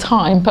it all the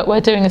time, but we're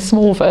doing a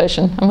small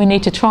version, and we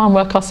need to try and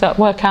work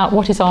out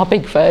what is our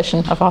big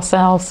version of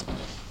ourselves.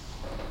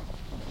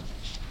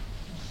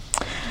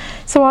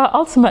 So our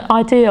ultimate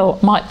ideal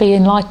might be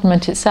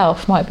enlightenment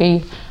itself, might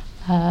be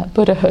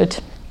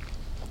Buddhahood.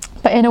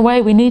 But in a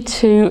way, we need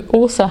to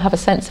also have a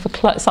sense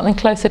of something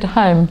closer to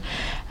home,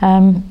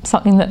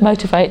 something that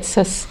motivates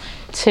us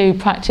to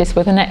practice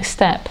with the next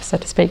step, so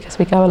to speak, as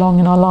we go along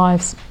in our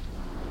lives.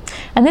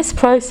 And this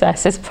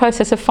process is a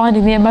process of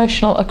finding the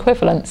emotional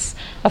equivalence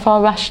of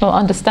our rational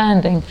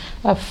understanding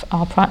of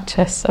our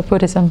practice of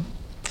Buddhism.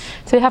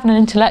 So we have an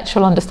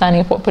intellectual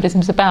understanding of what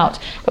Buddhism is about,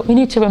 but we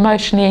need to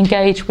emotionally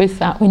engage with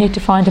that. We need to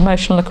find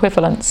emotional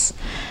equivalence.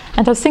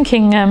 And I was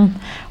thinking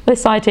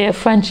this idea of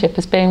friendship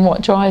as being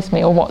what drives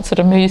me or what sort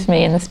of moves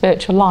me in the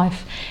spiritual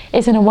life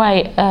is in a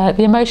way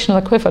the emotional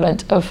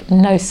equivalent of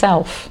no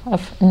self,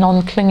 of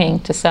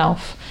non-clinging to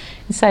self.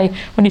 And say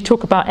when you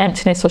talk about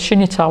emptiness or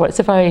shunyata,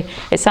 well,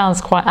 it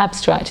sounds quite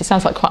abstract, it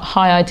sounds like quite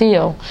high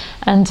ideal,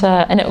 and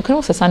it can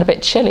also sound a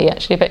bit chilly,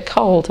 actually a bit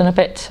cold and a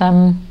bit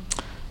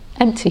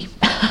empty,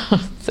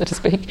 so to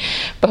speak.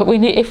 But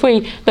if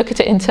we look at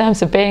it in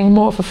terms of being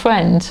more of a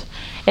friend,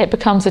 it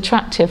becomes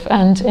attractive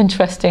and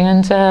interesting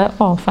and,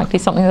 frankly,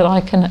 something that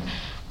I can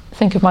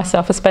think of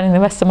myself as spending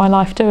the rest of my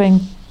life doing.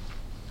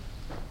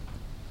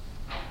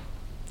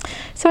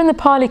 So in the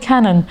Pali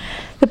Canon,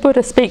 the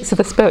Buddha speaks of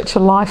the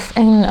spiritual life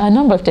in a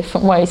number of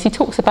different ways. He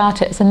talks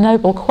about it as a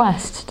noble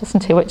quest,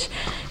 doesn't he, which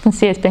you can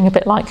see as being a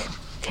bit like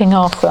King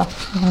Arthur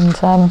and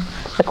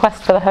the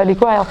quest for the Holy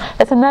Grail.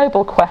 There's a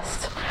noble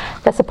quest,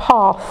 there's a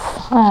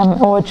path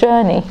or a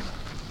journey.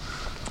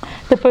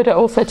 The Buddha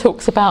also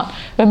talks about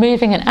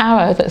removing an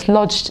arrow that's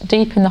lodged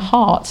deep in the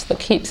heart that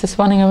keeps us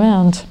running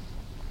around.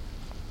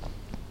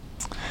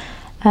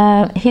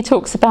 He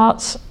talks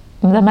about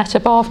the metta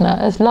bhavana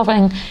as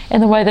loving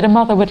in the way that a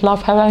mother would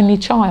love her only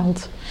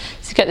child.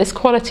 So you get this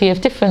quality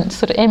of different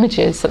sort of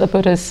images that the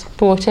Buddha's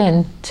brought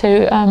in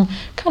to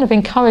kind of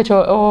encourage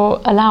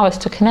or allow us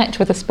to connect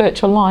with the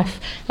spiritual life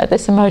at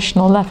this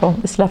emotional level,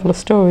 this level of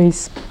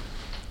stories.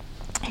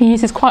 He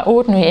uses quite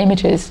ordinary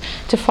images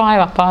to fire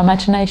up our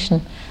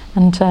imagination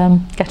and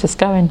get us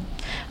going.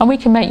 And we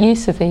can make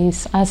use of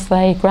these as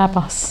they grab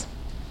us.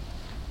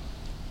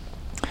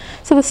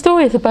 So the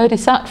story of the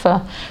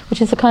Bodhisattva,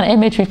 which is the kind of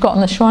image we've got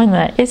on the shrine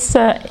there, is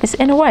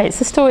in a way, it's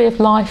the story of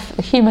life,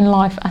 the human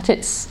life at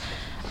its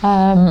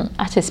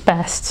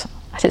best,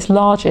 at its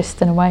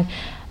largest in a way.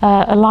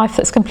 A life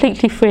that's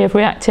completely free of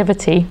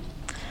reactivity.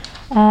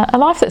 A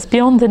life that's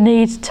beyond the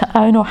need to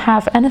own or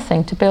have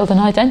anything, to build an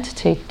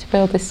identity, to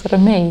build this sort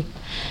of me.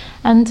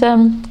 And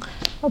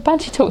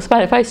Bhante talks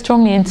about it very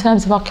strongly in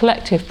terms of our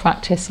collective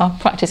practice, our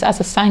practice as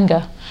a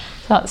Sangha.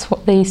 That's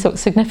what the sort of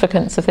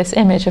significance of this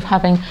image of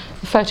having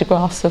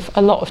photographs of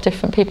a lot of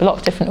different people, a lot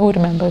of different order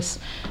members,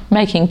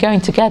 going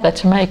together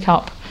to make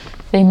up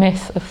the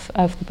myth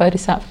of the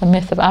Bodhisattva, the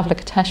myth of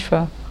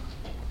Avalokiteshvara.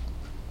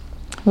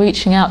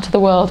 Reaching out to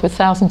the world with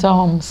 1,000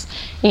 arms,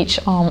 each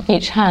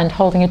hand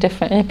holding a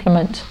different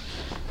implement,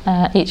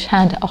 each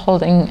hand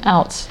holding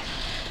out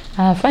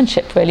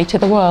friendship really to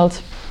the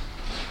world.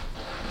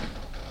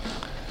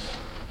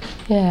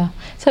 Yeah.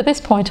 So at this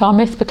point our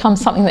myth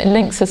becomes something that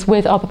links us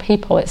with other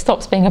people. It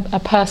stops being a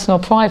personal,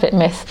 private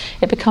myth.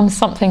 It becomes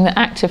something that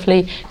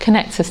actively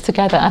connects us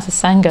together as a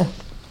Sangha.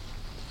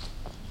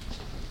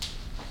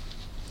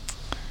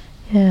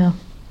 Yeah.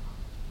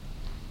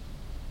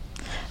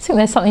 I think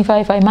there's something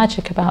very, very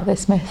magic about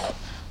this myth.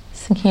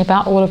 Thinking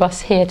about all of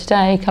us here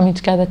today coming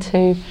together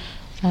to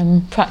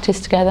practice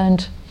together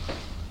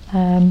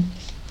and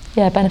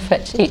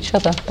benefit each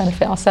other,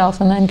 benefit ourselves,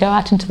 and then go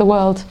out into the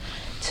world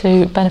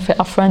to benefit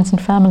our friends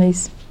and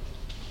families.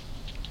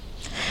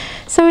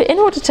 So in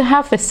order to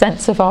have this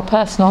sense of our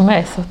personal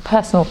myth, a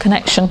personal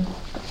connection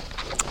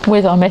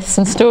with our myths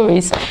and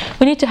stories,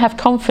 we need to have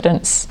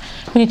confidence.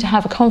 We need to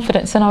have a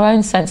confidence in our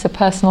own sense of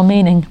personal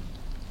meaning.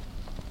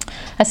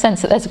 A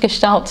sense that there's a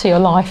gestalt to your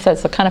life,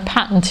 there's a kind of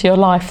pattern to your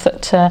life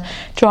that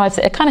drives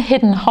it, a kind of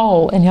hidden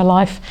hole in your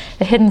life,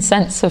 a hidden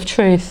sense of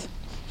truth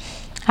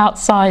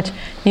outside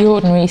the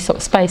ordinary sort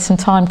of space and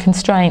time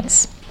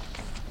constraints.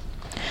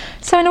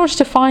 So in order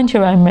to find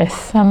your own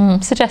myth,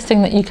 I'm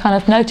suggesting that you kind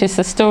of notice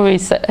the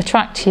stories that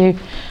attract you,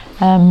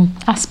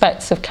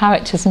 aspects of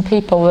characters and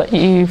people that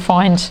you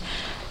find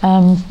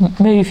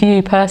move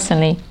you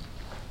personally.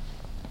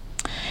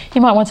 You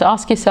might want to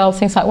ask yourself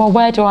things like, well,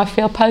 where do I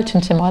feel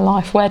potent in my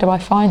life? Where do I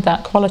find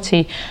that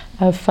quality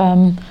of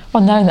knowing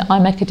that I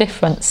make a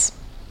difference?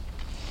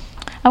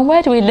 And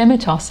where do we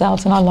limit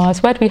ourselves in our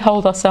lives? Where do we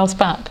hold ourselves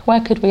back? Where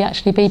could we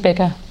actually be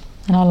bigger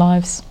in our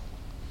lives?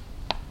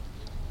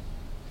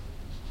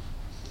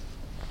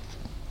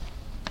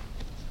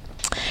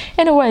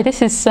 In a way,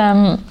 this is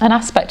an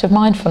aspect of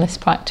mindfulness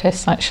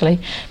practice,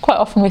 actually. Quite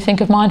often we think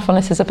of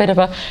mindfulness as a bit of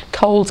a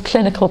cold,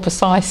 clinical,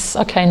 precise,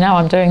 okay, now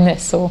I'm doing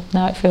this, or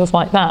now it feels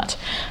like that.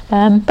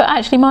 But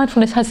actually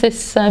mindfulness has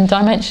this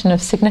dimension of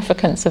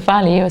significance, of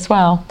value as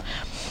well.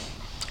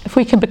 If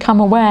we can become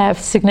aware of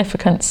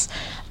significance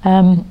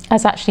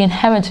as actually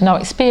inherent in our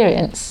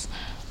experience,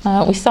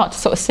 we start to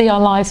sort of see our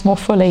lives more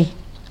fully.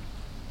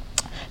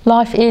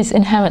 Life is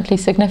inherently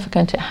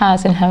significant, it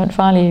has inherent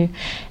value.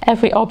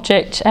 Every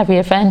object, every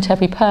event,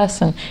 every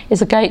person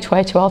is a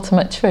gateway to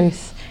ultimate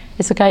truth,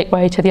 is a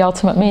gateway to the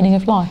ultimate meaning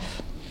of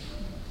life.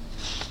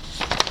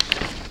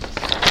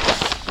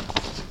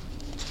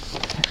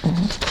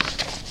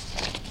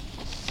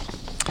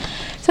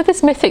 So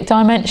this mythic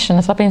dimension,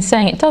 as I've been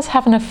saying, it does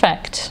have an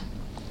effect.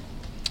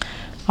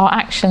 our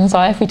actions,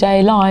 our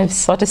everyday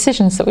lives, our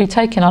decisions that we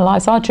take in our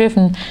lives are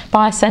driven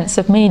by a sense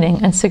of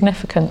meaning and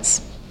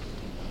significance.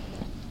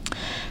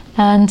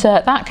 And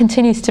that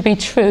continues to be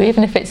true,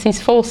 even if it's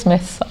these false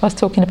myths I was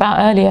talking about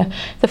earlier,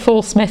 the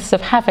false myths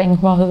of having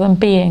rather than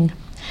being.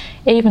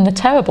 Even the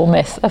terrible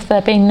myth of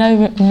there being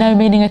no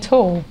meaning at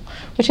all,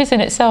 which is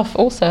in itself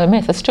also a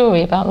myth, a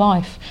story about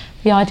life,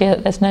 the idea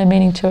that there's no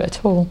meaning to it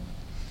at all.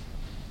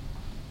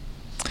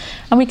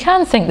 And we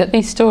can think that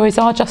these stories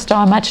are just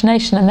our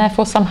imagination and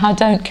therefore somehow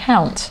don't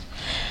count.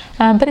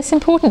 But it's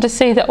important to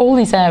see that all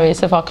these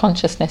areas of our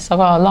consciousness, of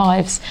our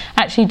lives,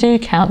 actually do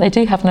count, they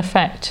do have an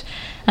effect.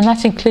 And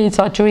that includes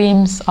our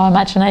dreams, our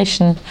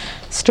imagination,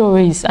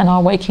 stories, and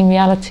our waking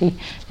reality.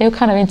 They all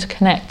kind of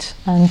interconnect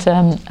and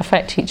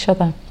affect each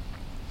other.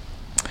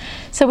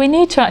 So we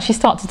need to actually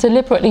start to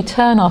deliberately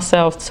turn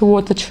ourselves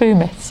toward the true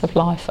myths of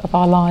life, of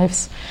our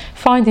lives.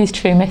 Find these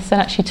true myths and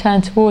actually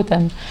turn toward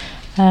them.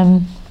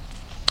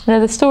 They're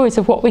the stories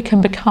of what we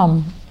can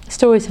become,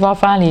 stories of our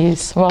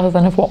values rather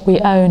than of what we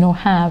own or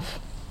have.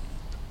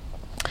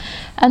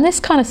 And this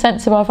kind of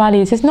sense of our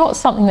values is not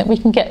something that we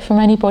can get from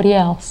anybody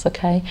else,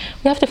 okay?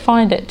 We have to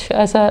find it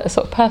as a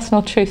sort of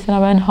personal truth in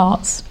our own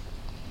hearts.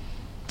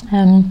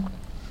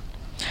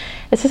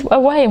 It's a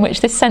way in which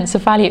this sense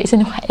of value is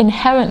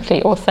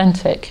inherently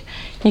authentic.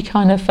 You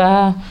kind of,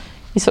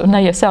 you sort of know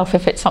yourself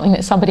if it's something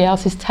that somebody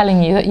else is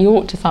telling you that you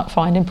ought to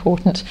find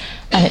important,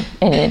 and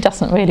it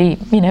doesn't really,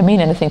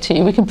 mean anything to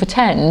you. We can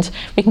pretend,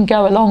 we can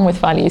go along with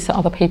values that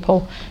other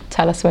people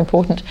tell us are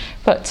important,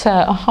 but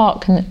our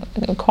heart can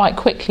quite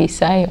quickly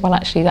say, well,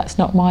 actually, that's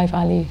not my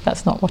value.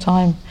 That's not what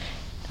I'm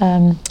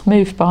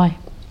moved by.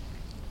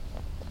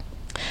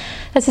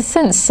 There's a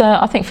sense,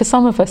 I think, for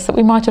some of us that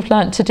we might have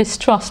learnt to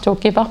distrust or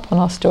give up on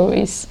our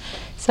stories.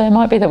 So it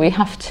might be that we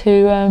have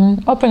to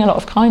bring a lot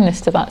of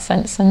kindness to that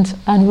sense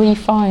and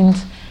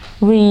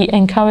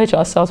re-encourage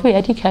ourselves,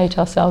 re-educate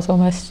ourselves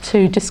almost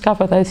to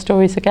discover those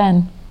stories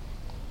again.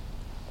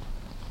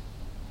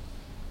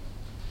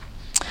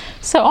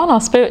 So on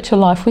our spiritual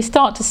life, we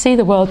start to see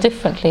the world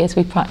differently as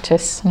we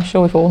practice. I'm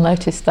sure we've all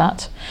noticed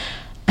that.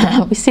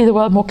 We see the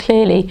world more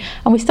clearly,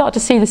 and we start to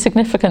see the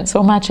significance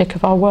or magic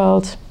of our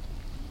world.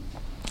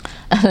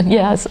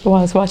 While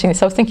I was writing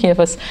this, I was thinking of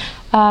us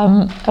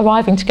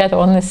arriving together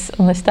on this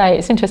day.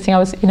 It's interesting. I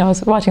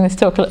was writing this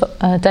talk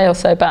a day or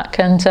so back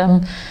and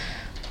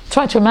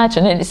tried to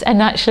imagine it.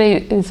 And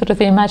actually, sort of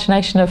the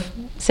imagination of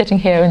sitting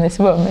here in this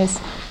room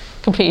is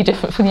completely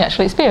different from the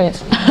actual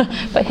experience.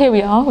 But here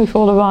we are. We've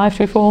all arrived.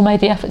 We've all made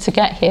the effort to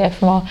get here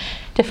from our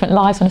different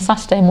lives on a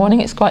Saturday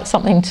morning. It's quite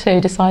something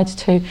to decide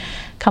to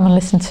come and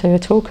listen to a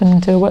talk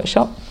and do a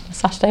workshop on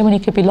Saturday when you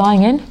could be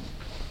lying in.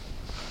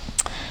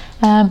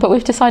 But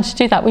we've decided to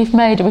do that. We've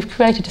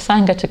created a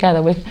Sangha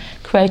together. We're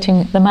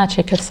creating the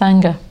magic of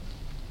Sangha.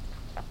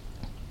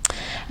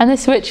 And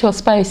this ritual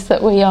space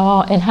that we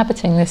are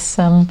inhabiting, this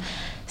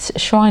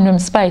shrine room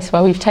space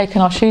where we've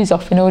taken our shoes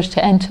off in order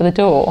to enter the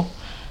door,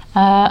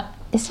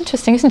 it's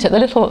interesting, isn't it? The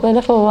little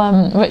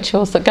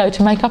rituals that go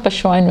to make up a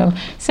shrine room,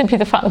 simply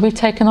the fact that we've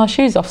taken our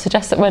shoes off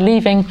suggests that we're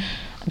leaving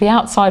the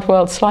outside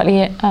world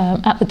slightly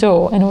at the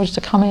door in order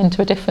to come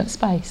into a different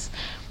space.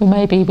 We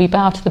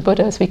bow to the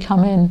Buddha as we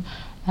come in.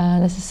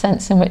 There's a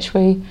sense in which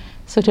we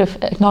sort of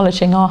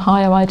acknowledging our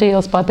higher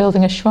ideals by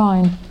building a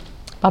shrine,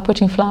 by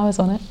putting flowers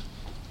on it.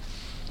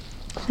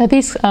 So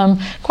these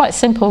quite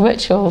simple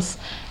rituals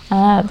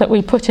that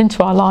we put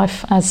into our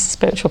life as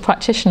spiritual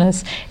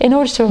practitioners in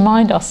order to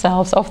remind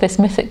ourselves of this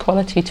mythic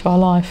quality to our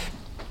life,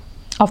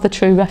 of the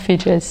true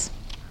refuges.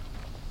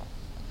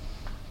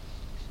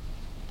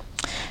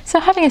 So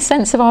having a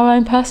sense of our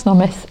own personal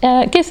myth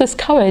gives us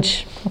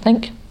courage, I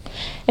think.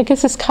 It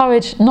gives us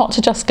courage not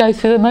to just go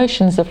through the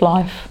motions of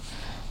life,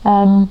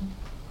 to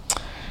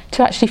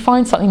actually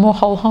find something more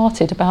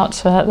wholehearted about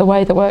the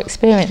way that we're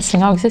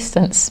experiencing our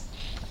existence.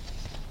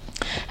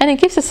 And it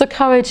gives us the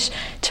courage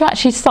to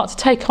actually start to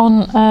take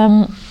on,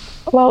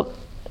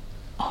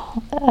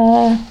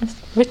 it's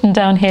written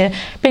down here,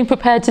 being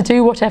prepared to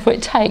do whatever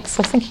it takes.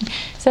 I was thinking,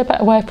 is there a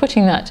better way of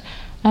putting that?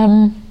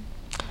 I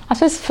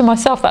suppose for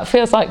myself that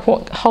feels like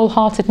what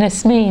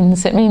wholeheartedness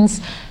means. It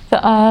means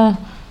that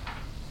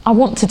I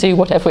want to do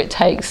whatever it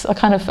takes. I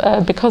kind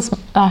of, because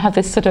I have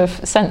this sort of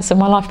sense of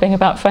my life being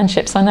about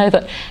friendships, I know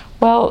that,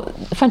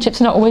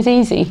 friendships are not always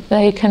easy.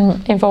 They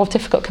can involve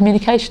difficult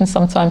communication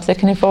sometimes. They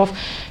can involve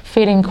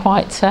feeling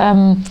quite,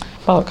 I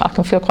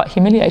can feel quite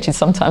humiliated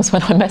sometimes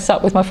when I mess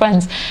up with my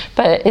friends.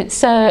 But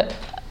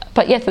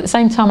but yet at the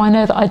same time I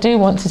know that I do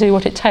want to do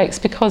what it takes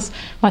because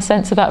my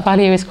sense of that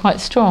value is quite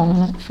strong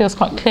and it feels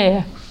quite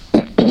clear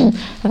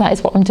that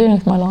is what I'm doing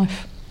with my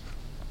life.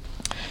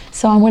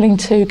 So I'm willing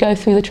to go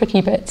through the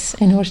tricky bits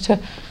in order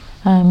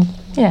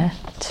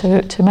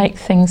to make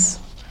things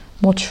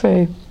more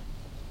true.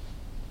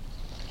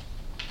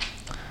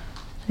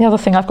 The other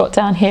thing I've got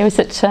down here is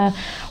that,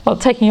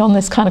 taking on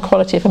this kind of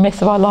quality of a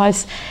myth of our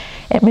lives,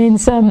 it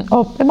means,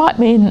 it might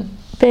mean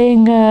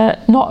being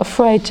not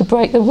afraid to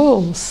break the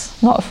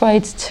rules, not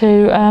afraid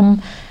to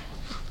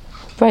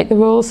break the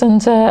rules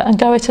and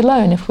go it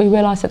alone if we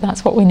realise that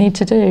that's what we need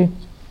to do.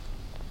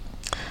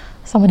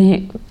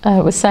 somebody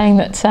was saying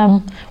that,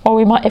 well,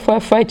 we might, if we're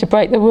afraid to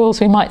break the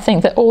rules, we might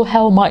think that all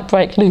hell might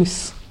break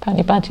loose.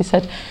 Apparently Banti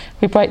said,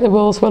 if we break the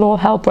rules, will all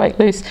hell break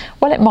loose?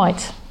 Well, it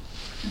might.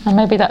 And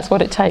maybe that's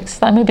what it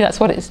takes. Maybe that's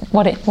what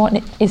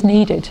is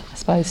needed, I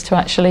suppose, to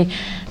actually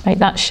make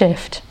that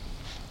shift.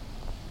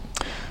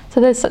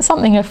 So there's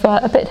something of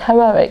a bit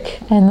heroic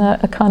in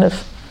a kind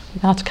of,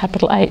 without a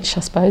capital H, I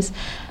suppose,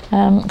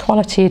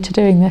 quality to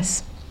doing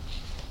this.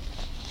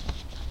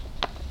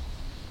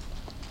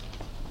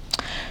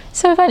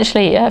 So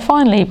eventually,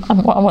 finally,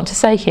 what I want to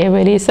say here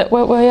really is that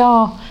we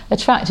are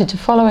attracted to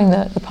following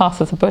the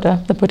path of the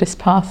Buddha, the Buddhist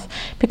path,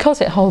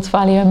 because it holds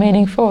value and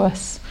meaning for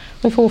us.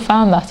 We've all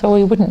found that, or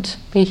we wouldn't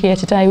be here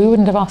today. We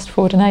wouldn't have asked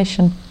for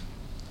ordination.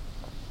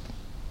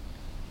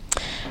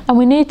 And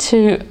we need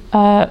to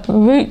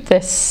root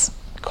this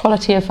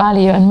quality of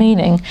value and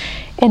meaning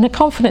in a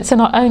confidence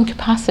in our own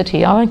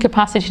capacity to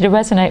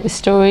resonate with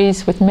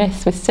stories, with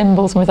myths, with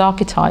symbols, and with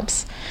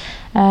archetypes.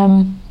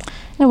 In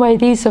a way,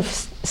 these have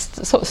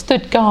sort of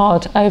stood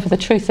guard over the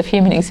truth of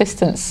human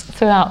existence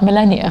throughout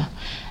millennia,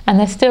 and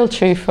they're still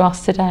true for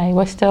us today.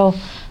 We're still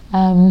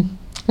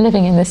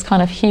living in this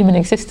kind of human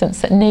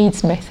existence that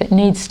needs myth, it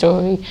needs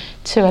story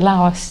to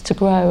allow us to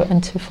grow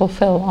and to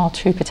fulfill our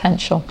true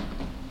potential.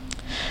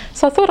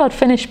 So I thought I'd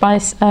finish by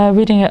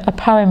reading a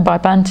poem by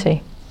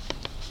Banti.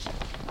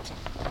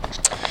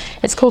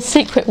 It's called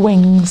Secret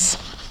Wings.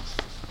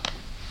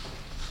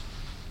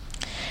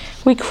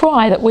 We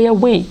cry that we are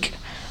weak,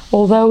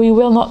 although we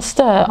will not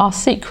stir our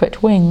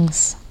secret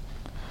wings.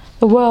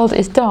 The world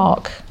is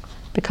dark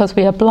because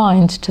we are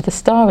blind to the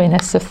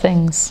starriness of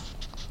things.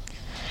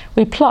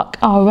 We pluck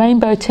our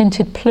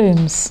rainbow-tinted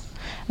plumes,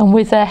 and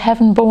with their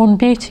heaven-born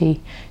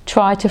beauty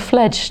try to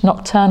fledge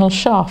nocturnal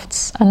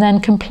shafts, and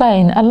then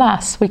complain,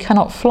 alas, we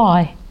cannot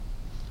fly.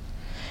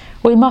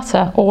 We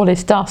mutter, all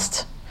is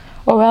dust,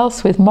 or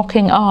else with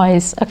mocking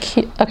eyes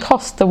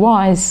accost the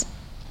wise.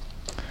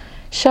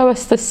 Show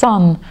us the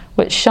sun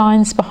which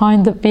shines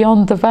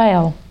beyond the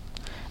veil,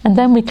 and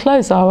then we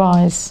close our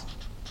eyes.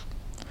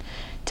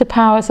 To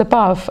powers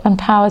above and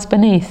powers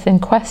beneath in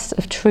quest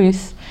of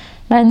truth,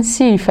 men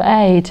sue for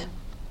aid,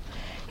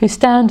 who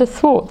stand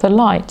athwart the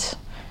light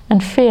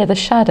and fear the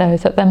shadow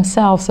that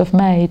themselves have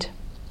made.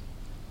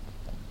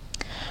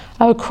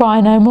 Oh,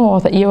 cry no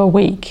more that you are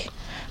weak,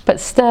 but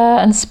stir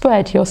and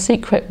spread your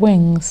secret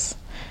wings,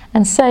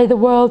 and say the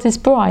world is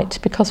bright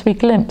because we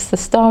glimpse the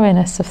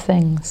starriness of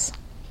things.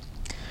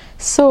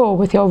 Soar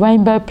with your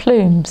rainbow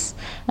plumes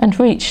and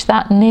reach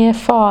that near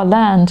far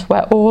land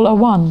where all are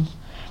one,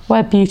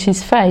 where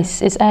beauty's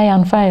face is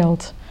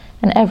unveiled,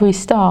 and every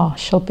star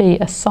shall be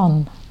a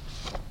sun.